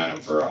budgeted line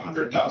item for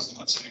 100,000,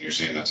 let's say, and you're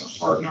saying that's a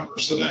hard number.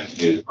 So then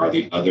are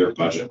the other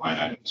budget line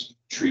items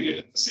treated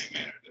in the same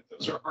manner, that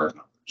those are hard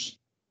numbers?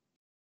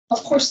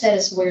 Of course, that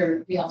is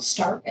where we all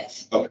start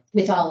with, Okay.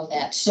 with all of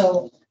that.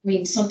 So, I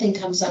mean, something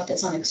comes up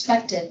that's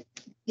unexpected,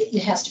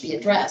 it has to be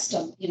addressed.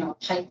 You know,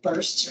 a pipe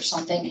bursts or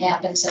something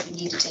happens that we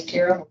need to take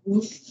care of, a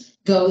roof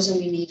goes and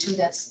we need to,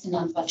 that's an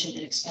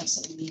unbudgeted expense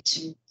that we need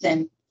to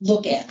then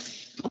look at.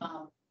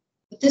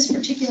 But this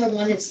particular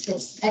one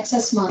is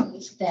excess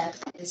money that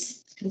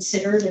is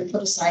considered and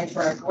put aside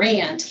for a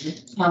grant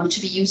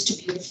to be used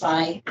to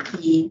beautify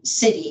the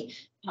city.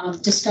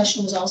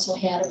 Discussion was also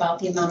had about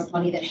the amount of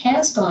money that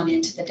has gone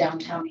into the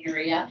downtown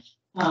area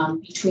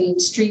between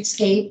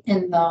streetscape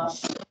and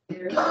the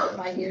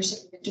 5 years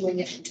that we've been doing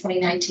it from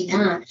 2019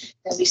 on,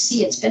 that we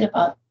see it's been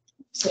about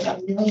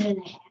 $1.5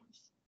 million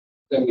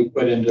that we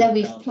put into. that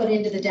we've put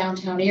into the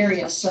downtown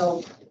area.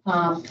 So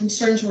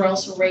concerns were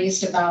also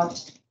raised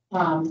about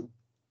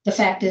the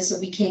fact is that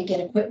we can't get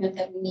equipment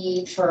that we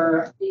need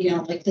for, you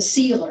know, like the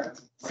sealer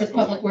for the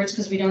public works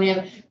because we don't have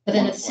it. But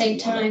then at the same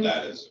time.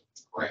 That is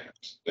a grant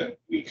that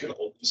we could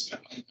hold to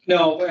spend.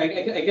 No, I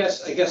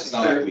guess. It's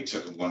not like we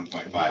took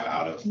 1.5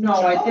 out of. No,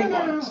 I think,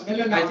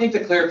 No. I think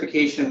the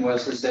clarification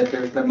is that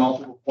there's been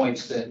multiple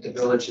points that the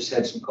village has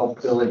had some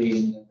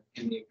culpability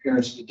in the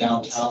appearance of the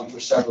downtown for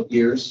several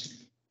years.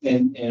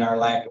 In our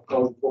lack of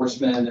code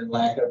enforcement and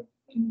lack of,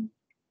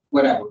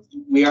 whatever.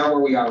 We are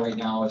where we are right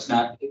now. It's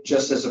not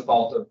just as a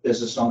fault of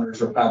business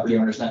owners or property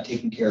owners not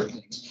taking care of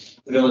things.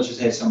 The village has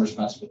had some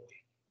responsibility.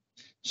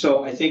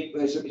 So I think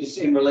it's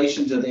in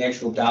relation to the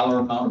actual dollar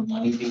amount of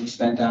money being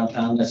spent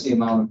downtown, that's the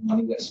amount of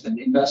money that's been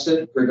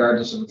invested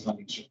regardless of the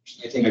funding source.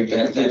 I think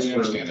that's completely where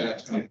understand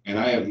that's that, and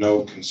I have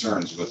no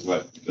concerns with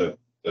what the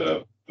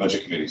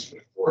budget committee is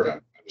putting forward. I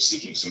was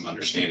seeking some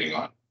understanding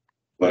on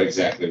what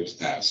exactly was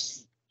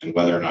passed and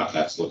whether or not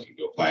that's looking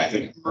to apply. I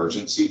think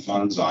emergency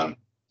funds on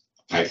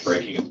pipe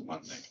breaking is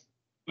one thing,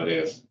 but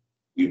if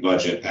we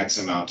budget X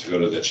amount to go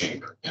to the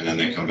chamber and then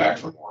they come back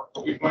for more,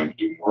 are we going to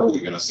do more? Are we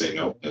going to say,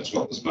 nope, that's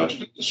what was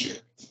budgeted this year?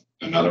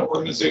 Another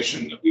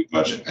organization that we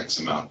budget X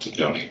amount to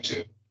donate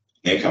to,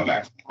 they come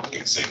back for more, we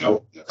can say,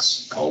 nope,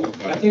 that's all we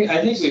budgeted.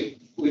 I think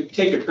we've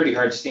taken pretty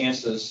hard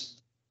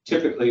stances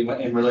typically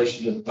in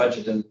relation to the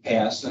budget in the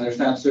past, and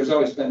there's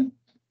always been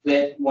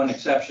that one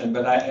exception,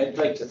 but I'd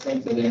like to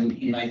think that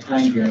in my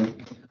time here,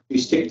 we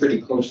stick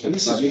pretty close to And the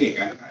this is budget. unique.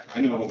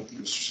 I know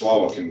Mr.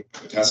 Swallow can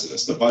attest to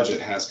this. The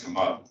budget has come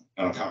up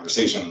on a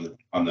conversation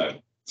on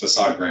the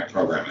facade grant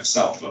program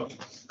itself of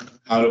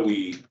how do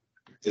we,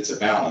 it's a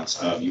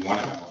balance of you want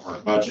to have a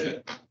hard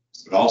budget,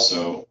 but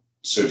also,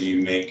 so do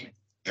you make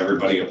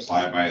everybody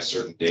apply by a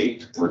certain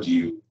date? Or do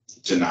you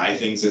deny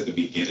things at the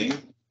beginning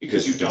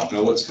because you don't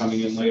know what's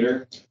coming in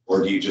later?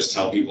 Or do you just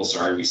tell people,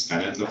 sorry, we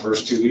spent it in the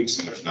first 2 weeks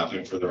and there's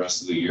nothing for the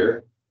rest of the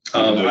year?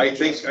 I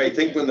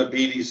think when the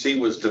BDC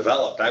was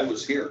developed, I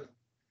was here.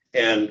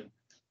 And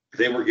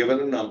they were given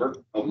a number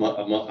of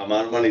amount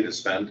of money to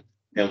spend.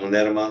 And when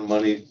that amount of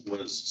money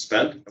was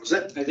spent, that was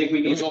it. I think we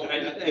need,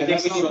 I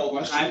think we need,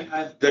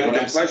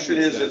 The question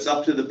is, it's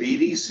up to the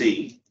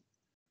BDC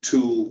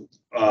to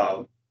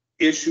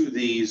issue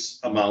these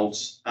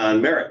amounts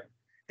on merit.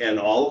 And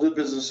all of the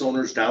business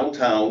owners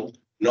downtown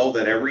know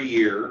that every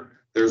year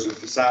there's a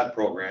facade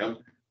program.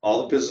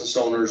 All the business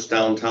owners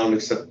downtown,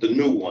 except the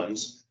new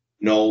ones,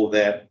 know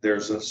that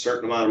there's a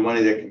certain amount of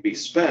money that can be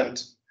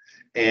spent.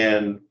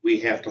 And we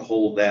have to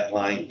hold that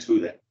line to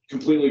that.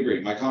 Completely agree.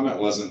 My comment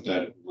wasn't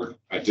that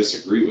I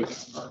disagree with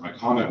that part. My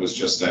comment was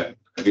just that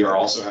we are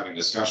also having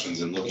discussions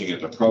and looking at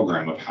the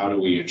program of how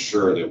do we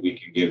ensure that we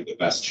can give the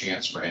best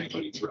chance for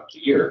anybody throughout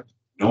the year,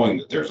 knowing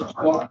that there's a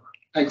hard line.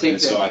 I think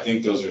And so I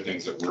think those are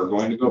things that we're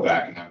going to go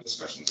back and have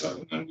discussions of,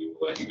 and then we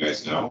will let you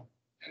guys know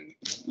and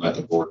let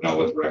the board know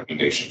what the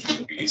recommendation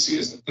from the BDC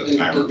is, the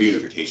Time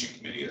Beautification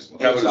Committee is.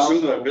 I would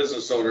assume that a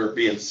business owner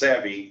being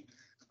savvy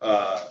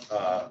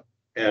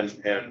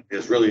and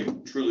is really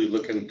truly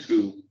looking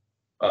to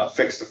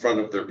fix the front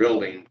of their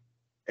building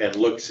and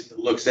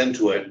looks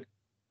into it.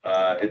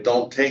 It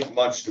don't take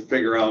much to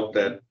figure out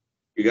that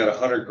you got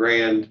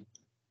 $100,000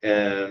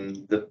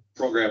 and the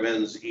program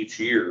ends each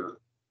year.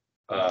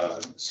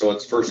 So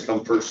it's first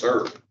come, first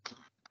serve.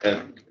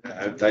 And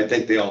I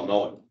think they all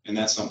know it. And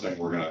that's something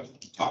we're gonna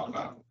talk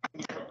about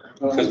in the program.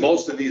 Because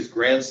most of these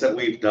grants that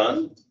we've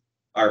done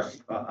are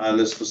on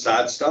this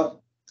facade stuff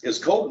is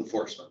code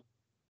enforcement.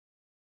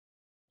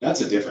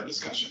 That's a different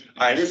discussion.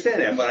 I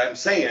understand that, but I'm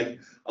saying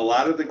a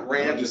lot of the I don't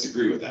grant,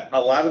 disagree with that. a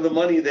lot of the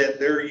money that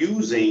they're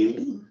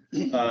using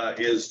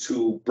is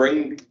to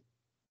bring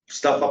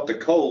stuff up to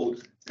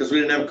code because we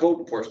didn't have a code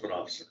enforcement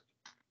officer.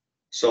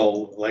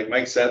 So like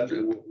Mike said,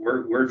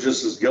 we're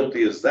just as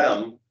guilty as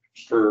them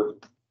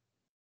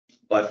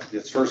but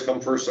it's first come,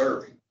 first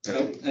serve.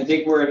 I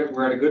think we're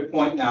at a good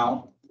point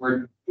now.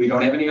 We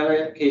don't have any other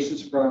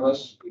applications in front of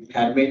us. We've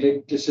kind of made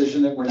the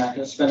decision that we're not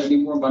going to spend any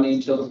more money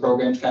until the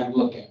program's kind of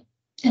looked at.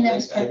 And that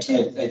was part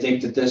two. I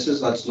think that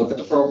let's look at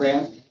the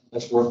program,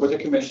 let's work with the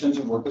commissions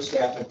and work with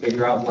staff and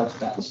figure out what's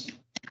best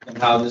and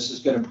how this is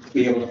going to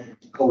be able to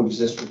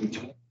coexist with each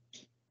other.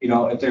 You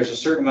know, if there's a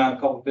certain amount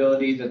of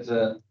culpability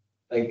that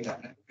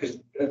because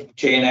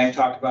Jay and I have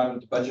talked about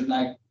it, the budget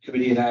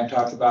committee and I have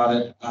talked about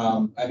it.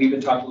 I've even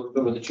talked a little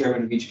bit with the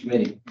chairman of each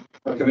committee,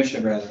 or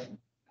commission rather.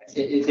 I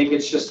think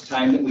it's just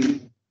time that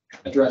we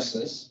address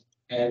this,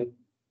 and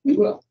we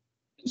will.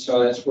 And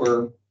so that's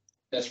where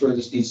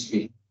this needs to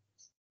be.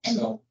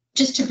 So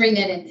Just to bring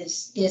that in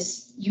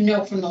is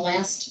from the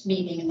last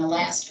meeting and the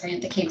last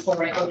grant that came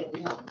forward, I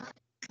voted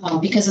no.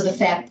 Because of the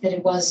fact that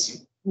it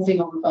was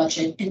moving over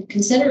budget and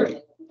considerably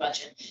over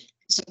budget.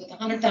 So with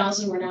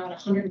 100,000, we're now at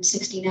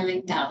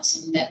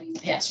 169,000 that we've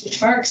passed, which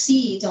far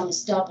exceeds,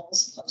 almost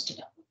doubles, close to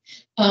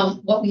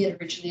double, what we had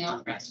originally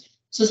authorized.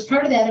 So as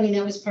part of that,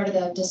 that was part of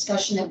the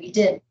discussion that we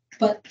did.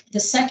 But the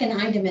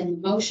second item in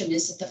the motion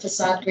is that the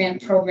facade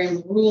grant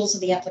program rules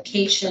of the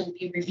application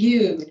be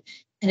reviewed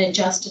and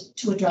adjusted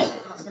to address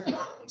the concern.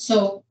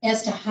 So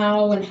as to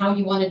how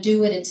you want to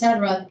do it, et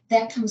cetera,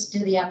 that comes to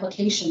the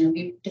application, and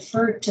we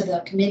deferred to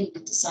the committee to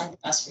decide the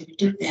best way to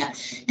do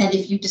that. And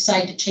if you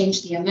decide to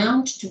change the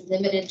amount, to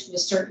limit it to a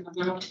certain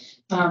amount,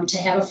 to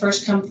have a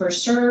first come,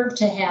 first serve,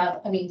 to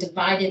have,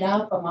 divide it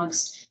up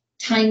amongst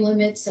time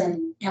limits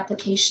and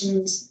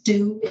applications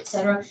due, et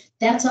cetera,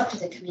 that's up to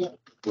the committee.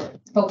 Right.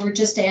 But we're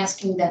just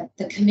asking that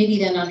the committee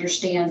then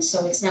understands,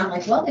 so it's not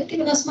like, well, they've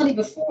given us money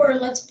before,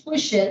 let's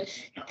push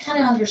it.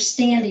 Kind of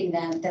understanding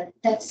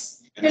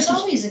that's, there's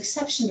always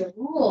exception to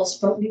rules,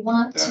 but we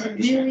want to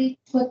really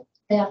put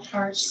that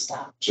hard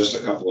stop. Just a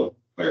couple of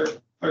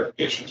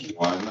clarifications.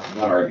 One, I'm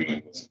not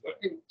arguing with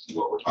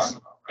what we're talking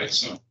about, right?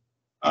 So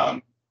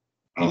I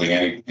don't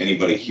think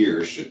anybody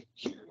here should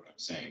hear what I'm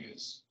saying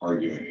is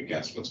arguing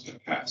against what's been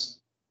passed.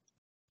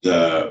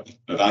 The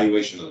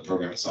evaluation of the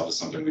program itself is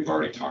something we've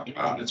already talked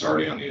about, and it's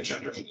already on the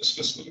agenda for this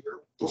fiscal year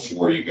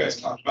before you guys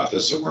talked about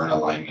this, so we're in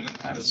alignment in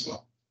that as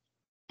well.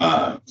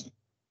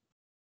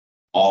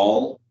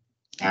 All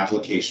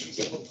applications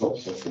that were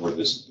put before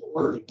this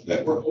board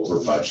that were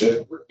over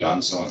budget were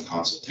done so in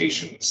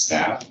consultation with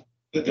staff,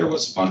 that there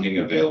was funding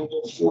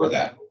available for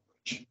that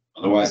overage.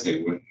 Otherwise,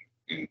 they wouldn't,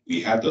 and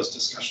we had those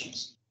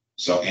discussions.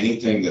 So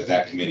anything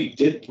that committee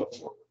did put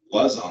forward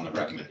was on the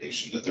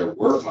recommendation that there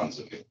were funds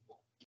available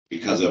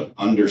because of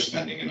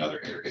underspending in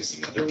other areas,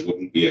 and that there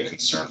wouldn't be a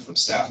concern from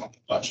staff on the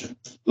budget.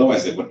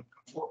 Otherwise, they wouldn't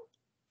come forward.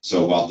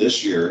 So while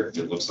this year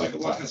it looks like a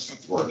lot has come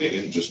forward, they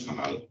didn't just come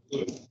out of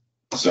the blue.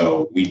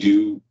 So we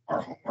do our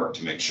homework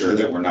to make sure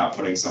that we're not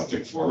putting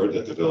something forward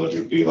that the village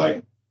would be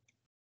like,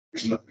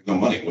 there's no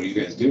money, what are you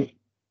guys doing?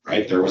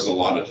 Right? There was a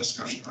lot of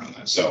discussion around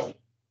that. So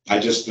I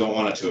just don't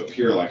want it to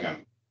appear like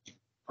I'm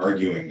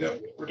arguing that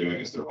what we're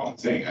doing is the wrong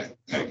thing.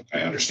 I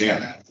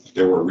understand that.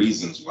 There were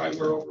reasons why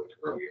we're over the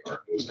where we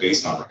are. It was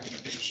based on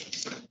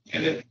recommendations.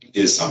 And it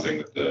is something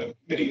that the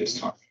committee is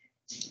talking.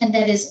 And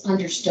that is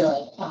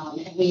understood,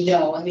 and we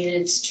know, I mean,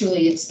 it's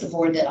the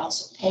board that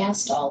also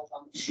passed all of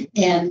them.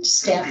 And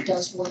staff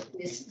does work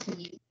with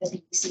the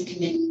BBC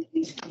committee, the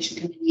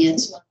beautification committee,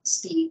 as well as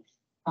the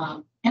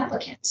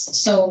applicants.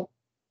 So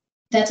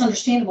that's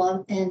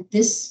understandable. And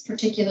this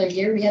particular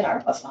year, we had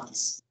ARPA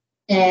funds.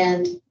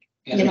 And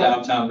And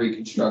downtown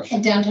reconstruction.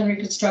 and downtown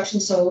reconstruction,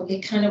 so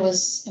it kind of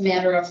was a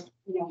matter of,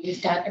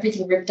 we've got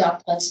everything ripped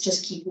up, let's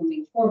just keep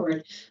moving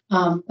forward.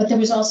 But there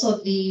was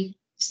also the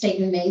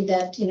statement made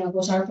that,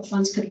 those ARPA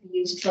funds could be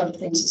used for other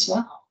things as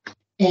well.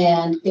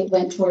 And it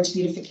went towards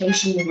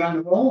beautification, we were on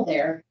a roll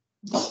there.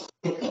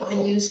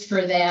 And used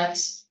for that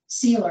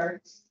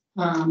sealer,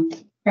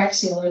 crack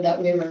sealer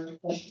that the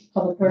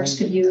Public Works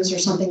could use, or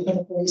something for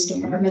the police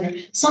department, or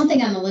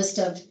something on the list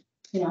of,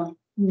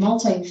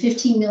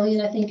 15 million,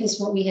 I think, is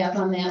what we have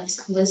on that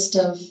list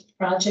of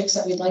projects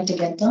that we'd like to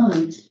get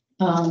done.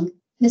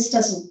 This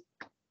doesn't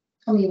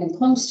come even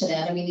close to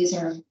that. I mean, these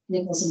are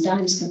nickels and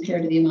dimes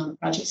compared to the amount of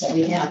projects that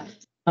we have.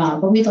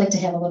 But we'd like to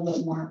have a little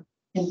bit more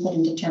input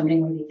in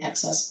determining where the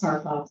excess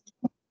ARPA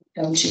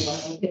go to.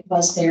 It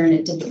was there and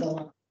it did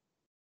fill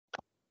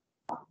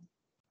up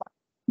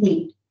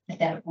need at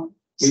that point.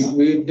 So,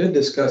 We did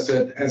discuss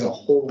that as a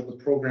whole, the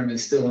program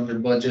is still under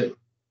budget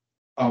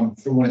from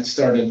when it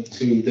started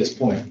to this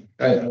point.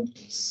 I don't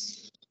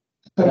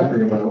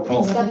remember.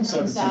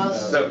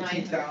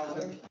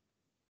 17,000.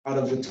 Out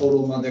of the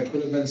total amount that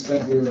could have been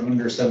spent, we were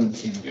under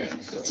 17. Yeah.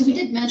 so we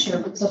did measure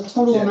the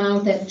total Yeah.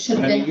 amount that should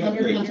have I been mean, you have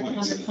 100, great 100,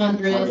 points. 100,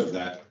 Part 100. of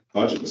that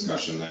budget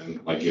discussion, then,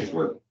 like if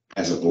we're,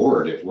 as a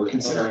board, if we're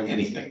considering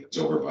anything that's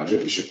over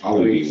budget, we should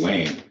probably be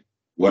weighing,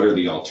 what are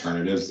the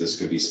alternatives this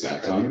could be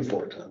spent on?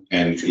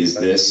 And is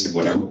this,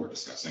 whatever we're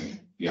discussing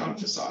beyond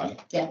facade?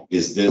 Yeah.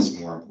 Is this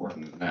more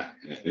important than that?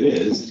 And if it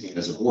is,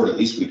 as a board, at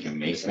least we can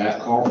make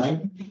that call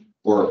then,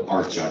 or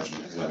our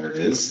judgment, whether it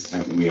is,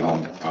 and we all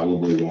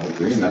probably won't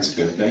agree, and that's a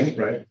good thing.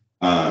 Right.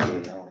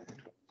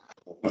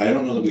 But I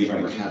don't know that we've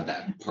ever had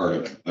that part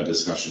of a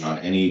discussion on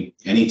any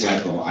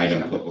type of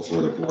item put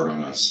before the board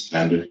on a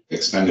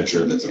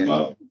expenditure that's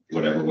above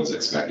whatever was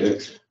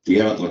expected. We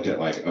haven't looked at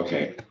like,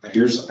 okay,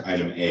 here's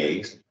item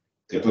A,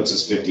 it puts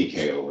us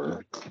 50K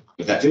over,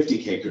 but that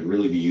 50K could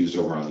really be used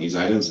over on these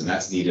items, and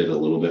that's needed a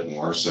little bit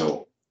more.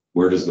 So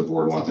where does the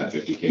board want that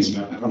 50K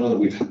spent? I don't know that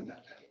we've had that.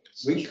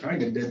 We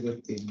kind of did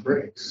with the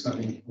bricks, a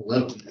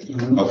little.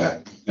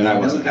 Okay, and I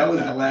wasn't. That was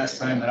the last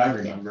time that I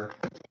remember.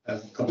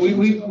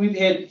 We've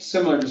had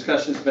similar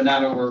discussions, but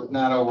not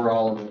over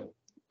all of it.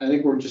 I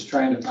think we're just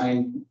trying to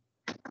find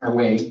our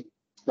way,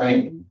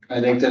 right? I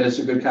think that it's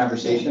a good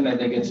conversation. I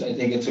think it's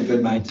a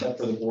good mindset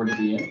for the board to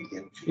be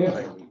in.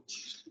 Yeah.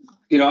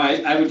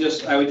 I would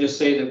just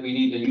say that we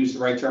need to use the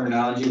right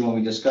terminology when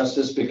we discuss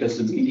this, because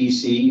the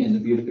BDC and the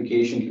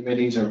beautification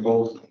committees are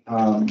both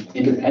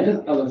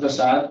independent of the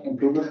facade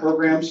improvement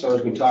program. So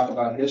as we talk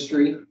about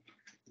history,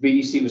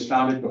 BDC was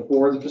founded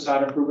before the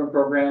facade improvement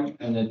program,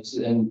 and it's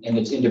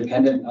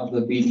independent of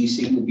the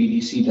BDC. The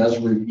BDC does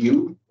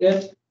review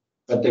it,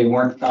 but they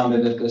weren't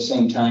founded at the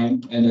same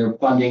time, and their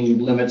funding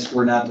limits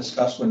were not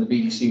discussed when the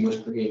BDC was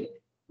created.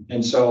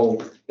 And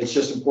so it's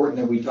just important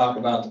that we talk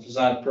about the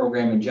facade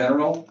program in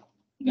general,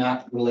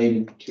 not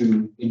related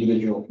to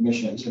individual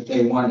commissions. If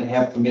they wanted to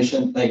have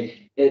commission,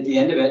 like at the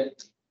end of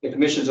it, the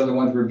commissions are the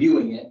ones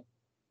reviewing it.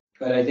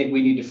 But I think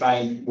we need to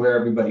find where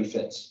everybody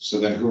fits. So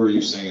then who are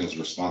you saying is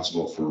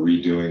responsible for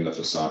redoing the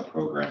facade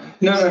program?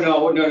 No.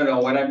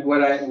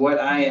 What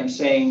I am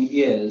saying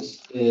is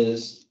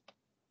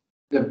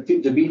the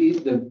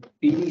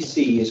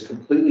BDC is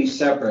completely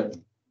separate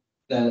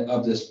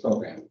of this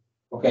program.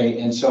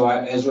 Okay, and so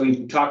as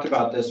we talked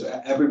about this,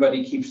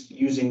 everybody keeps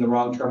using the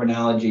wrong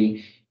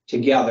terminology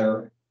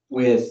together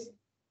with,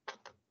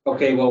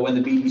 okay, well, when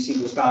the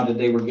BDC was founded,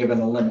 they were given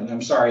a limit.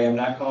 I'm sorry, I'm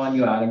not calling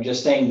you out. I'm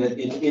just saying that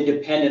it's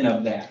independent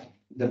of that.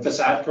 The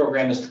facade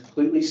program is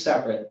completely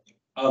separate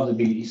of the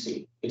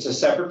BDC. It's a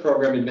separate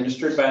program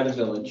administered by the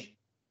village.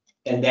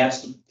 And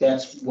that's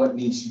what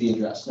needs to be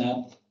addressed,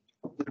 not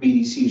the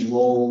BDC's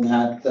role,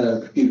 not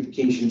the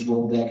beautification's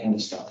role, that kind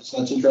of stuff. So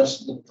let's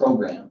address the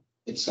program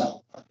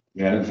itself.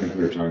 Yeah, I didn't think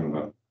we were talking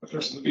about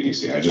addressing the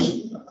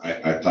BDC.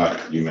 I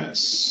thought you meant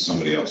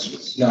somebody else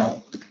was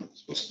No,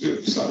 supposed to do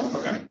the facade.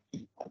 Okay.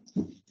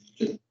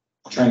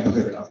 trying to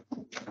clear it up.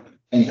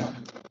 Anyhow.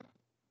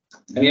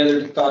 Any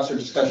other thoughts or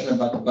discussion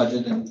about the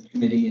budget and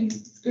committee and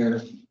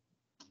their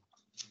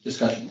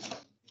discussions?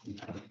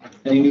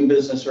 Any new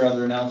business or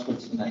other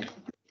announcements tonight?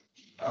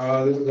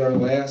 This is our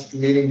last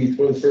meeting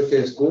before the first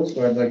day of school,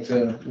 so I'd like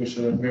to wish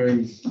a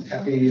very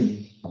happy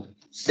and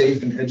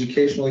safe and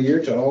educational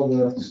year to all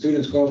the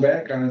students going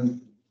back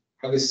on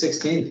August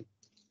 16th.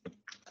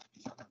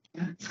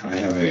 I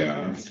have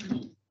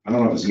I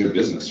don't know if it's new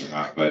business or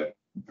not, but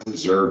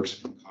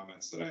reserved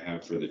comments that I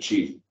have for the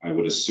chief. I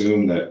would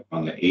assume that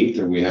on the 8th,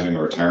 are we having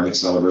a retirement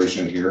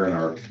celebration here in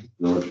our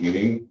village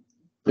meeting?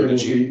 For the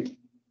chief?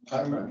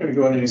 I'm not gonna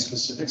go into any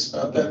specifics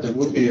about that. There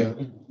will be a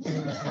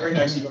very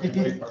nice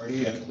birthday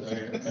party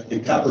at the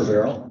Copper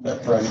Barrel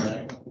that Friday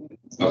night.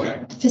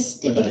 Okay,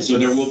 Festivities. so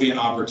there will be an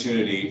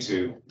opportunity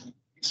to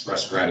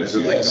express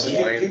gratitude. Yes, he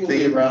will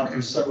be around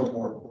for several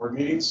more board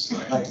meetings,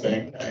 I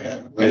think.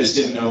 I just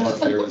didn't know if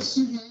there was,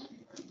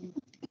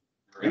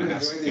 we're gonna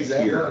have something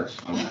here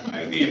on that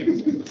idea.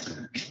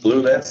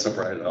 Blew that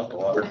surprise out the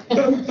water.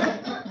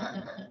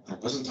 I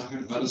wasn't talking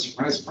about a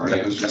surprise party,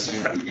 I was just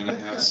saying we're gonna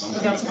have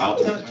something about.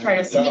 Don't try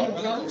to say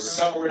it. No,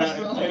 we're not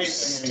doing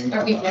anything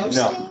Are we anymore.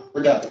 roasting? No,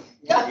 we're done.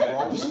 Did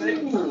I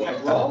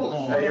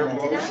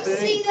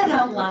say that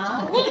out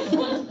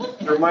loud?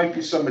 There might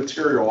be some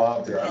material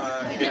out there.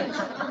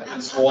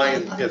 It's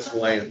Hawaiian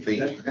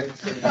themed.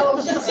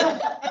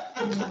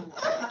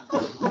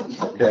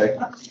 Okay,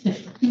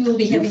 You will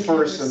be you having.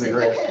 first in the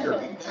great.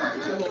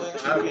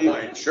 I'm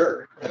Hawaiian,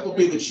 sure. That will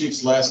be the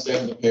chief's last day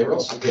on the payroll,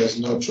 so he has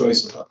no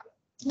choice about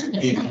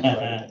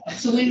that.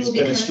 So we He's will be.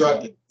 been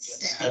instructed.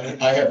 And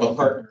I have a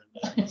partner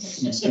in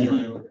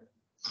that.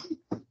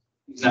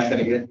 He's not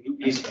gonna get,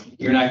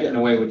 you're not getting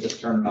away with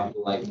just turning off the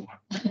light.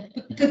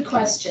 Good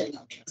question.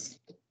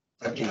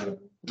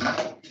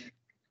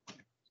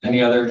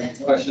 Any other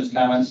questions,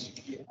 comments?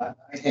 I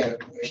have a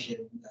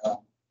question.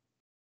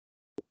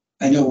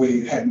 I know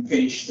we haven't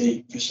finished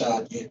the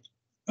facade yet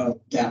of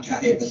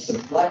downtown here, but the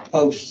black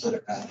posts that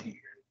are out here.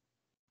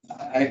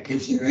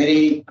 Is there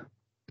any,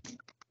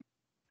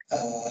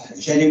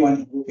 is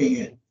anyone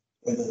looking at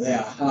whether they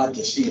are hard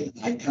to see at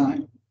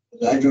nighttime?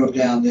 Because I drove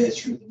down there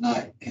through the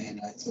night and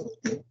I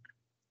thought that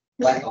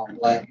black on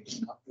black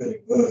is not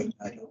really good.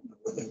 I don't know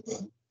whether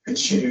we're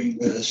considering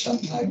whether some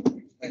type of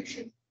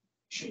reflection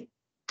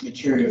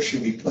material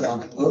should be put on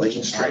the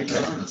post. Straight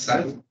on the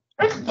side.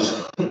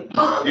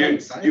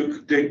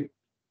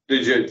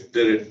 Did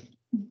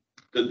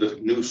the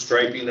new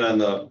striping on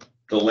the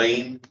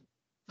lane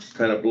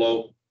kind of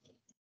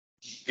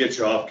get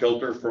you off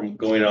kilter from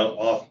going out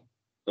off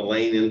the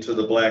lane into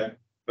the black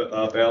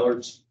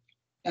ballards?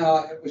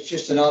 It was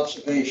just an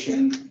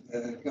observation,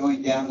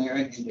 going down there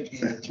in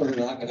the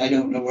turnout, and I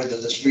don't know whether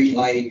the street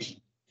lighting,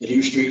 the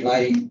new street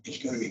lighting is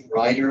gonna be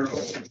brighter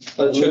or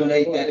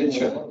illuminate that.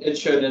 It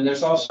should, and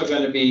there's also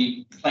gonna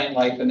be plant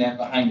life and that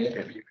behind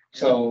it.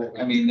 So,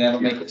 I mean, that'll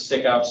make it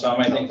stick out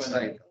some. I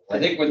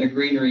think when the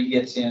greenery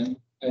gets in,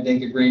 I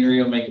think the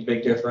greenery will make a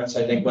big difference.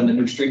 I think when the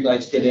new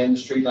streetlights get in, the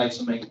streetlights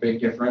will make a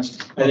big difference.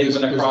 I think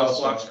when the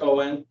crosswalks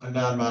go in. A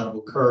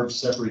non-mountable curve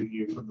separating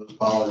you from those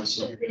bollards,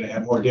 so you're gonna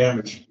have more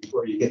damage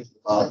before you get to the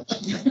bollards.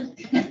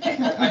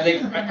 I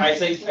think that, I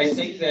think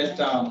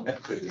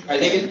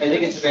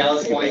it's a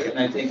valid point, and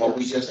I think that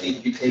we just need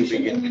to be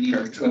patient and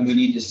we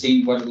need to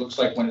see what it looks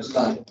like when it's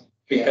done.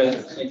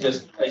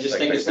 Because I just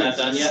think it's not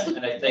done yet,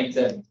 and I think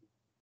that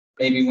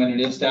maybe when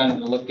it is done,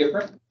 it'll look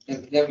different.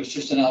 That was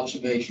just an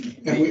observation.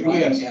 And we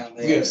have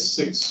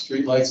 6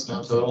 streetlights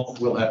now total,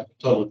 we'll have a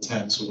total of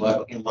 10, so we'll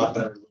have a lot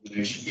better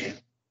illumination.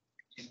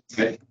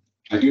 I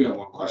do have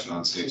one question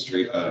on State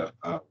Street. A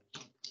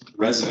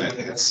resident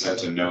had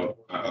sent a note,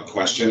 a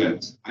question,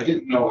 and I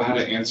didn't know how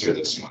to answer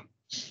this one.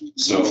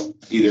 So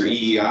either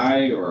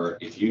EEI or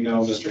if you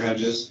know, Mr.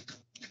 Hedges,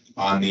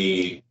 on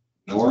the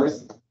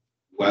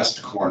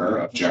northwest corner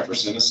of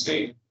Jefferson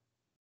Estate,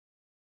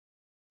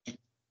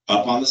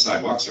 up on the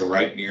sidewalk, so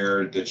right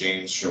near the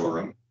James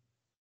showroom,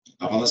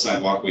 up on the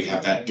sidewalk, we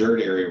have that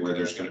dirt area where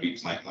there's going to be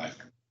plant life.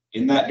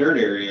 In that dirt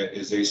area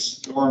is a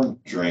storm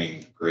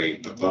drain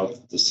grate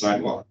above the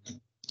sidewalk.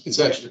 It's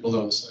actually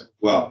below the sidewalk.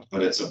 Well,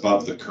 but it's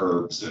above the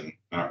curbs and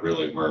not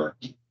really where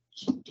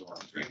storm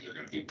drains are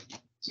going to be.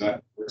 Is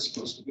that where it's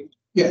supposed to be?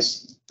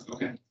 Yes.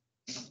 Okay.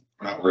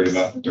 We're not worried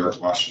about dirt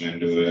washing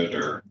into it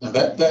or. Now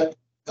that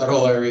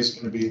whole area is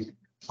gonna be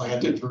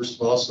planted first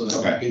of all, so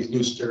that won't be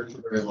loose dirt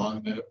for very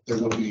long. There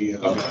will be.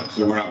 Okay,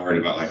 so we're not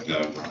worried about like the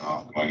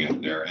runoff going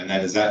in there. And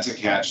then is that to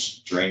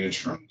catch drainage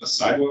from the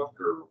sidewalk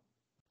or?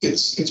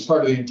 It's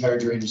part of the entire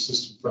drainage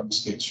system from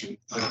State Street.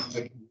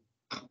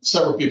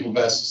 Several people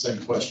have asked the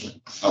same question.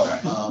 Okay.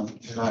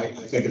 And I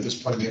think at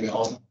this point, maybe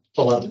I'll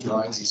pull out the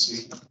drawings and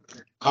see.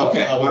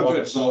 Okay. How we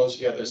want to close,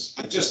 yeah, there's.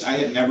 I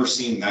had never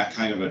seen that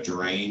kind of a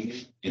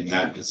drain in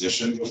that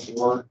position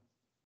before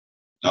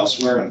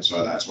elsewhere. And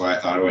so that's why I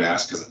thought I would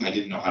ask, because I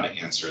didn't know how to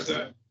answer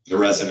the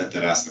resident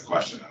that asked the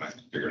question. And I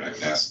figured I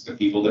could ask the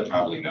people that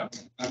probably know.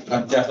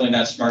 I'm definitely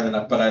not smart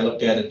enough, but I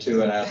looked at it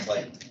too and I was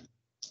like,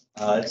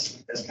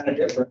 it's kind of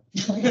different.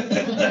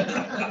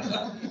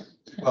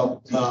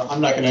 Well, I'm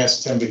not gonna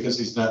ask Tim because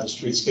he's not the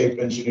streetscape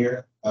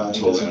engineer.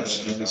 Totally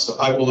understand. So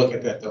I will look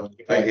at that though.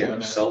 Okay, I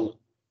thought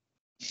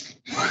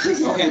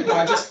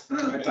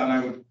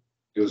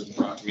it was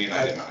brought to me and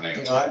I didn't know how to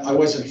answer. I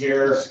wasn't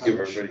here. Give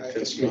everybody I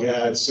guess we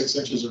had 6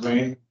 inches of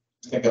rain.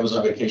 I think I was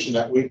on vacation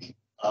that week.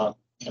 And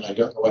I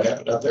don't know what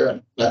happened out there.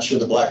 I'm not sure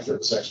the black dirt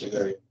was actually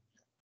there yet.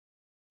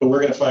 But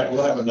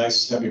we'll have a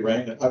nice heavy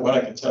rain. And what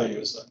I can tell you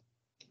is that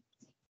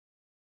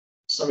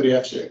somebody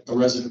actually, a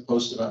resident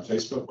posted on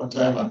Facebook one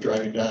time, I'm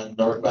driving down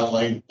northbound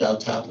lane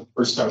downtown. The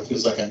first time it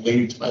feels like I'm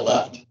leaning to my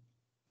left.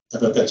 I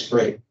thought that's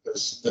great,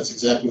 because that's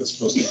exactly what's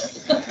supposed to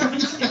happen.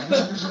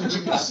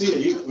 You can see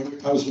it,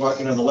 when I was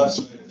walking on the left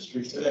side of the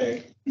street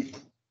today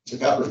to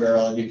Copper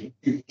Barrel, and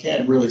you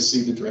can't really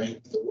see the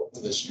drain,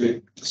 the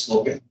street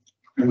sloping.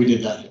 And we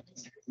did not.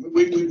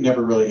 We've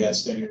never really had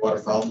standing water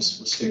problems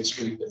with State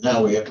Street, but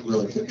now we have to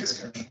really put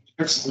this.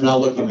 And I'll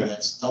look into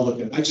that. I'll look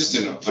into. I just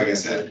didn't know, like I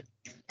said,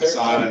 I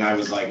saw it and I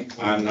was like,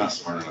 I'm not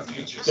smart enough to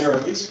answer. There are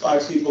at least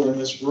 5 people in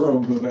this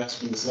room who have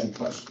asked me the same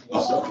question.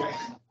 Oh, okay.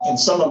 And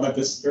some of them at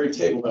this very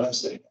table that I'm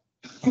sitting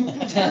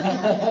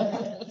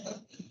at.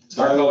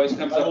 Mark always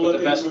comes I will up with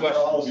look the best into it for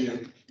all of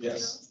questions. you.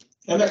 Yes.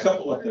 And a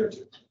couple up there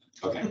too.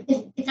 Okay.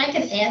 If I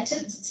could add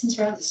to, since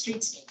we're on the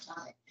streetscape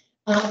topic,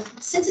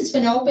 since it's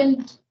been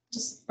open,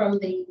 just from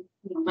the,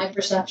 my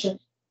perception,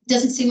 it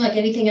doesn't seem like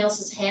anything else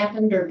has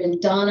happened or been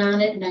done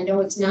on it, and I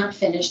know it's not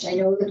finished. I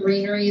know the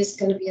greenery is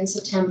gonna be in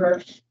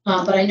September,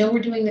 but I know we're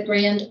doing the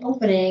grand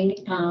opening,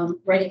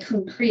 right at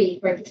Coon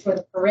Creek, right before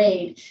the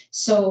parade.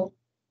 So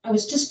I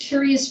was just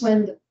curious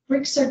when the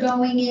bricks are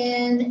going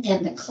in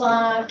and the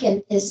clock,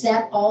 and is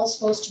that all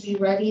supposed to be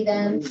ready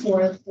then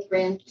for the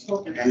grand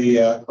opening?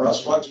 The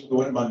crosswalks will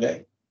go in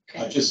Monday.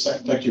 I just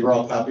sent, in fact, you were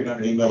all copied on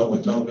an email that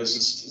went to all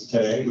businesses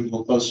today. We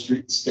will close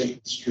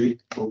State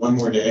Street for one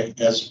more day,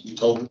 as we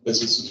told the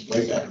businesses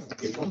way back in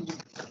April.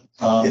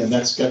 And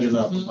that's scheduled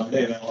out for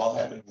Monday, and that'll all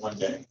happen in one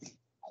day.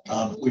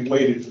 We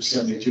waited for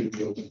 72 to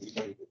be open.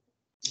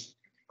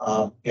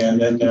 And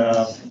then,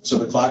 so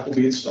the clock will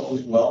be installed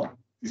as well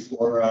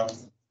before,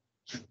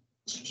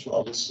 Mr.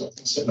 Swell is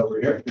sitting over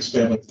here. His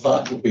family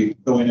clock will be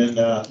going in,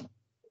 the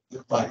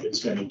clock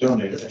is going to be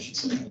donated, I should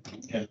say,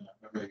 in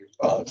memory of your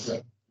father,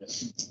 correct?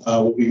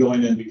 We'll be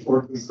going in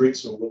before Coon Creek,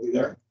 so we'll be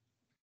there.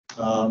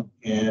 And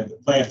the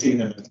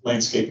planting and the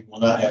landscaping will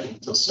not happen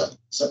until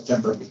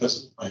September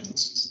because of the planting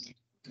season.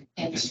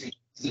 And the street.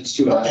 It's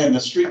too hot. And the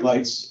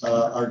streetlights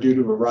are due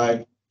to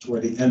arrive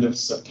toward the end of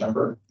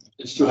September.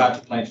 It's too hot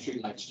to plant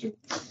streetlights too.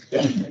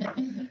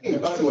 And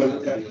by the way, I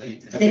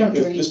They don't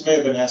think dream. this may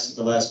have been asked at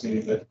the last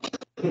meeting, but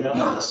you know,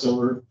 the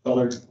silver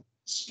colored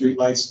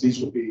streetlights,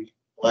 these will be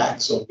black,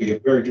 so it'll be a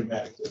very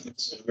dramatic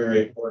difference and a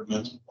very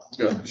ornamental.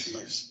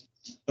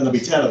 And there'll be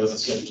 10 of them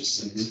instead of just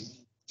 6.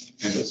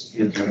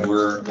 And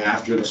we're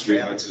after the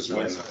streetlights is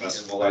when the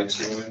festival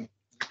lights go in.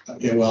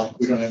 Yeah, well,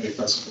 we don't have any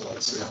festival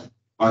lights. So.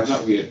 I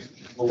thought we had,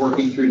 We're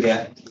working through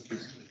that.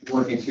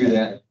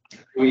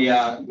 We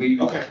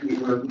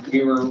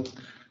were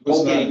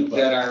hoping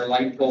that our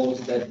light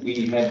poles that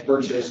we had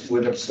purchased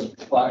would have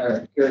supplied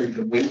or carried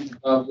the weight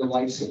of the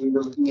lights that we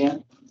were looking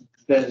at.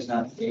 That is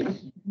not the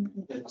case.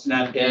 It's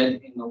not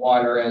dead in the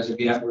water as of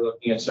yet. We're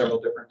looking at several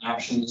different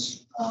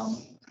options.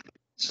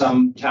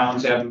 Some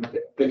towns have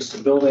fixed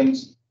the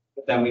buildings,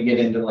 but then we get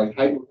into like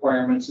height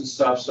requirements and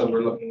stuff. So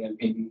we're looking at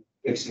maybe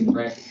fixing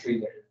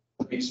bracketry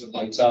that makes the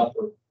lights up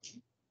or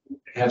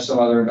have some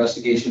other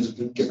investigations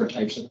of different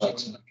types of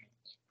lights.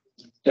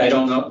 I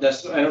don't know,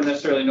 I don't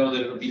necessarily know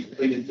that it'll be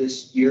completed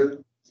this year,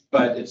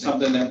 but it's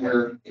something that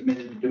we're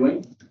committed to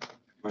doing.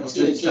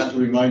 Just to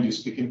remind you,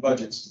 speaking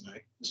budgets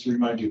tonight, just to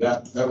remind you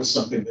that was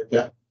something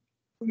that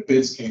when the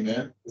bids came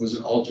in, it was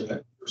an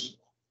alternate, first of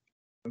all.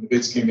 When the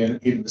bids came in,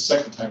 even the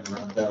second time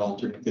around, that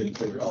alternate didn't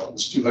figure it out. It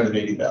was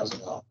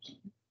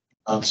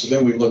 $280,000. So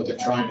then we looked at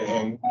trying to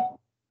hang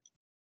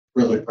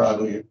really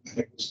probably, I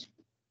think it was,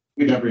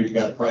 we never even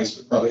got a price,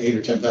 but probably $8,000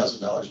 or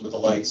 $10,000 with the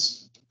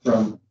lights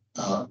from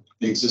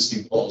the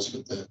existing poles.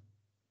 But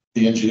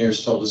the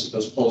engineers told us that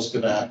those poles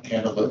could not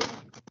handle it.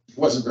 It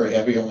wasn't very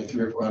heavy, only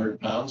 300 or 400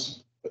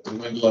 pounds, but the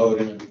wind load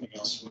and everything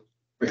else would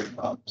create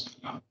problems.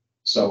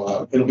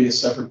 So it'll be a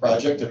separate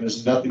project, and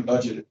there's nothing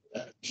budgeted for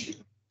that this year.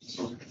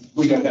 So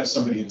we gotta have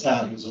somebody in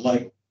town who's a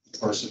light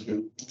person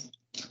who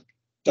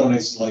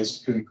donates the lights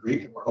to Coon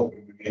Creek, and we're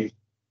hoping we may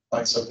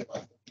find something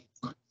like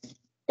that.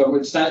 But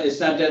it's not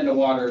dead in the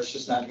water. It's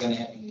just not going to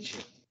happen this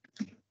year.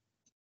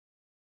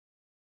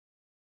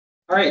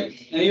 All right.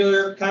 Any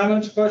other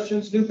comments,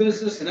 questions, new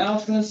business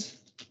announcements?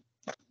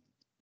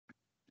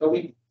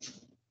 Toby?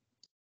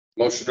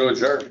 Motion to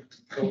adjourn.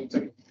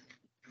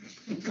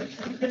 Is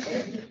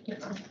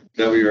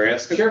that what you're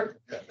asking? Sure.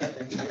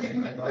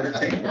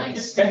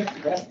 Nice. Okay.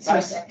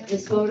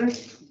 Ms. Fodor?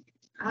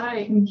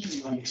 Aye.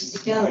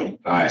 Mr. Kelly?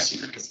 aye.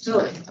 Mr.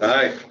 Tully?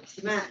 Aye.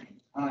 Mr. Matt?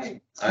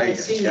 Aye. Aye.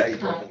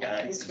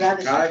 Mr.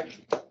 Robinson? Aye.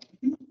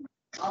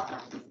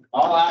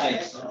 All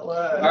ayes. All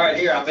right,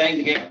 here, I'll bang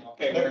the game.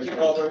 Okay. Thank you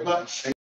all very much.